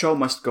called The Show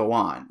Must Go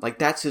On. Like,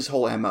 that's his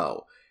whole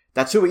MO.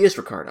 That's who he is,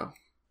 Ricardo.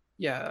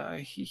 Yeah,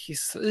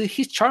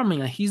 he's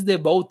charming and he's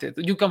devoted.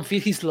 You can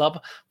feel his love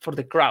for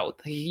the crowd.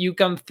 You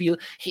can feel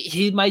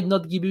he might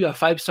not give you a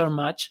 5-star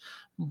match,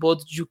 but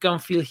you can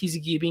feel he's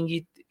giving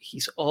it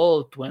his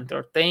all to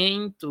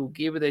entertain, to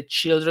give the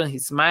children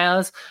his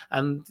smiles,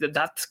 and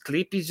that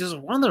clip is just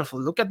wonderful.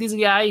 Look at this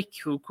guy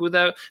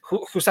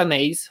who's an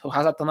ace, who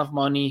has a ton of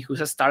money,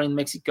 who's a star in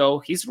Mexico.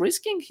 He's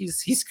risking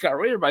his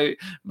career by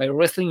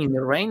wrestling in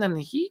the rain,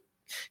 and he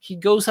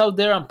goes out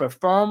there and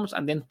performs,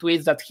 and then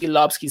tweets that he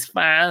loves his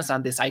fans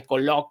and the Psycho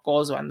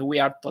Locos, and we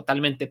are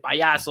totalmente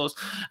payasos.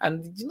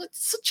 And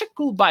it's such a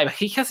cool vibe.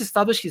 He has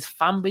established his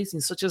fan base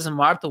in such a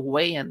smart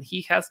way, and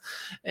he has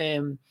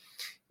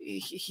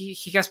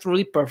he has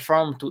really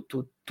performed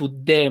to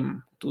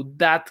them, to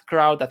that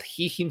crowd that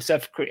he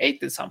himself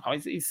created somehow.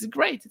 It's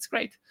great. It's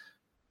great.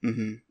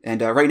 Mm-hmm.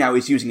 And right now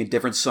he's using a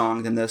different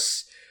song than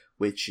this,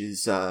 which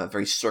is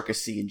very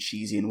circusy and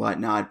cheesy and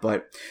whatnot.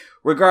 But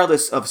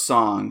regardless of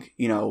song,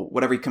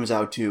 whatever he comes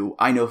out to,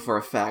 I know for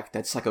a fact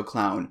that Psycho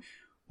Clown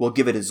will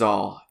give it his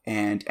all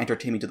and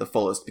entertain me to the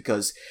fullest,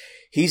 because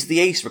he's the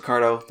ace,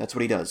 Ricardo. That's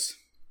what he does.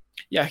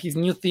 Yeah, his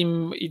new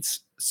theme, it's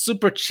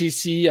super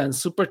cheesy and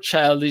super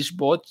childish,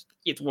 but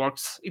it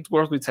works. It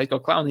works with Psycho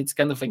Clown. It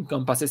kind of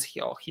encompasses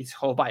his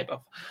whole vibe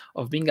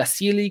of being a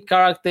silly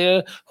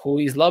character who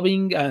is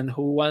loving and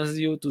who wants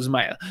you to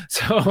smile.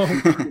 So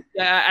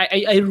yeah,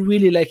 I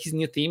really like his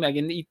new theme.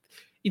 Again,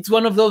 it's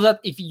one of those that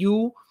if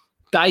you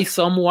tie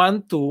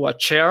someone to a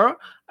chair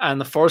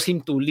and force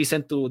him to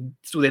listen to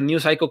the new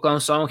Psycho Clown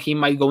song, he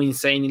might go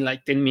insane in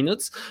like 10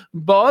 minutes.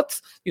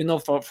 But,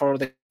 for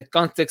the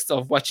context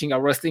of watching a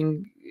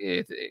wrestling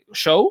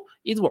show,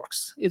 it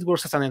works. It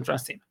works as an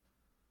entrance theme.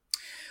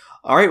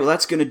 All right, well,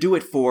 that's going to do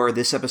it for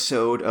this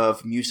episode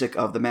of Music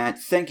of the Mat.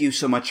 Thank you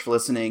so much for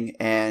listening.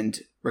 And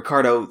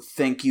Ricardo,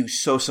 thank you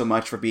so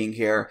much for being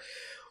here.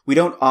 We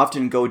don't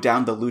often go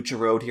down the Lucha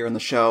road here on the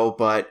show,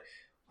 but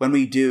when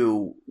we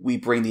do, we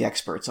bring the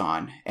experts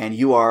on. And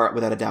you are,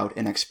 without a doubt,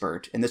 an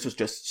expert. And this was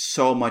just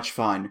so much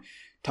fun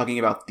talking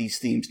about these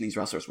themes and these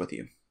wrestlers with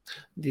you.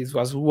 This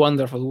was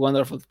wonderful,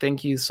 wonderful.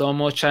 Thank you so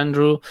much,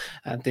 Andrew.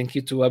 And thank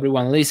you to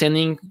everyone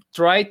listening.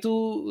 Try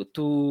to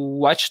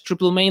watch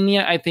Triple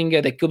Mania. I think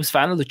the Cubs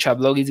fan, Lucha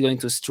Blog, is going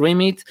to stream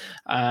it.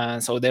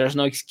 So there's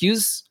no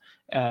excuse.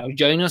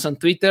 Join us on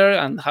Twitter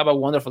and have a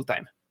wonderful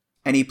time.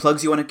 Any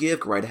plugs you want to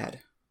give? Go right ahead.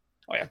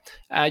 Oh,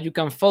 yeah. You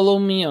can follow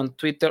me on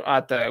Twitter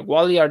at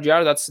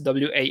WallyRGR. That's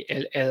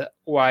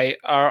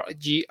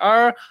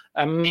WALLYRGR.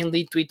 I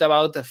mainly tweet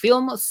about the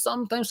film,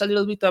 sometimes a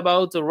little bit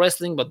about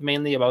wrestling, but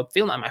mainly about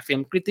film. I'm a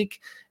film critic.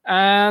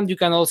 And you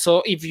can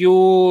also, if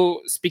you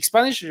speak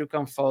Spanish, you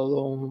can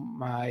follow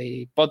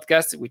my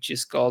podcast, which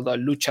is called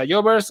Lucha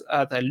Jovers.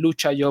 At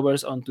Lucha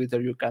Jovers on Twitter,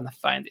 you can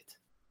find it.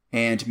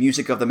 And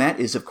Music of the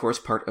Mat is, of course,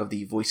 part of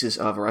the Voices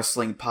of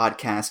Wrestling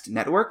podcast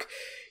network.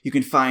 You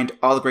can find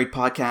all the great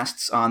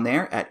podcasts on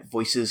there at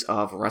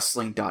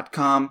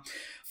voicesofwrestling.com.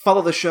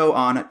 Follow the show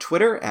on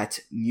Twitter at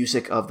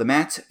Music of the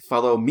Mat.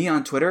 Follow me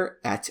on Twitter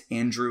at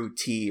Andrew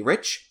T.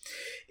 Rich.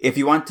 If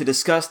you want to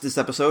discuss this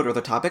episode or other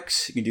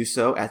topics, you can do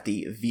so at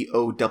the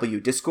VOW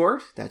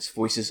Discord. That's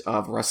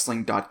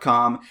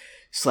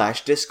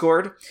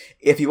voicesofwrestling.com/Discord.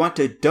 If you want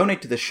to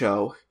donate to the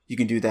show, you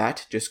can do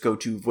that. Just go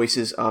to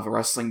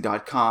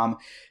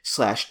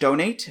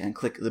voicesofwrestling.com/donate and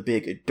click the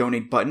big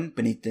donate button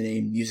beneath the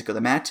name Music of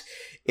the Mat.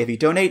 If you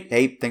donate,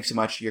 hey, thanks so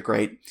much. You're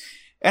great.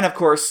 And of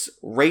course,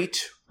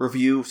 rate,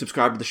 review,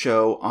 subscribe to the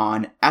show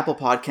on Apple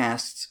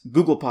Podcasts,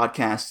 Google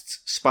Podcasts,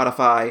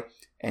 Spotify,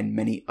 and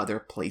many other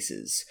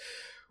places.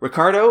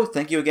 Ricardo,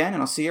 thank you again,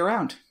 and I'll see you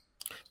around.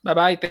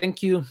 Bye-bye.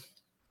 Thank you.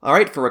 All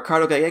right, for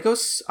Ricardo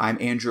Gallegos, I'm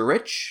Andrew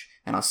Rich,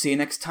 and I'll see you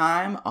next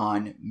time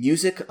on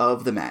Music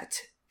of the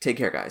Mat. Take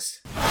care,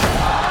 guys.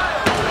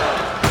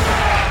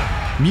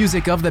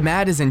 Music of the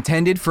Mat is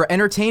intended for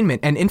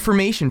entertainment and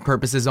information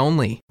purposes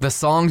only. The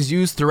songs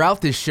used throughout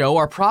this show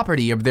are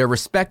property of their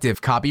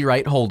respective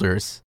copyright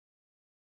holders.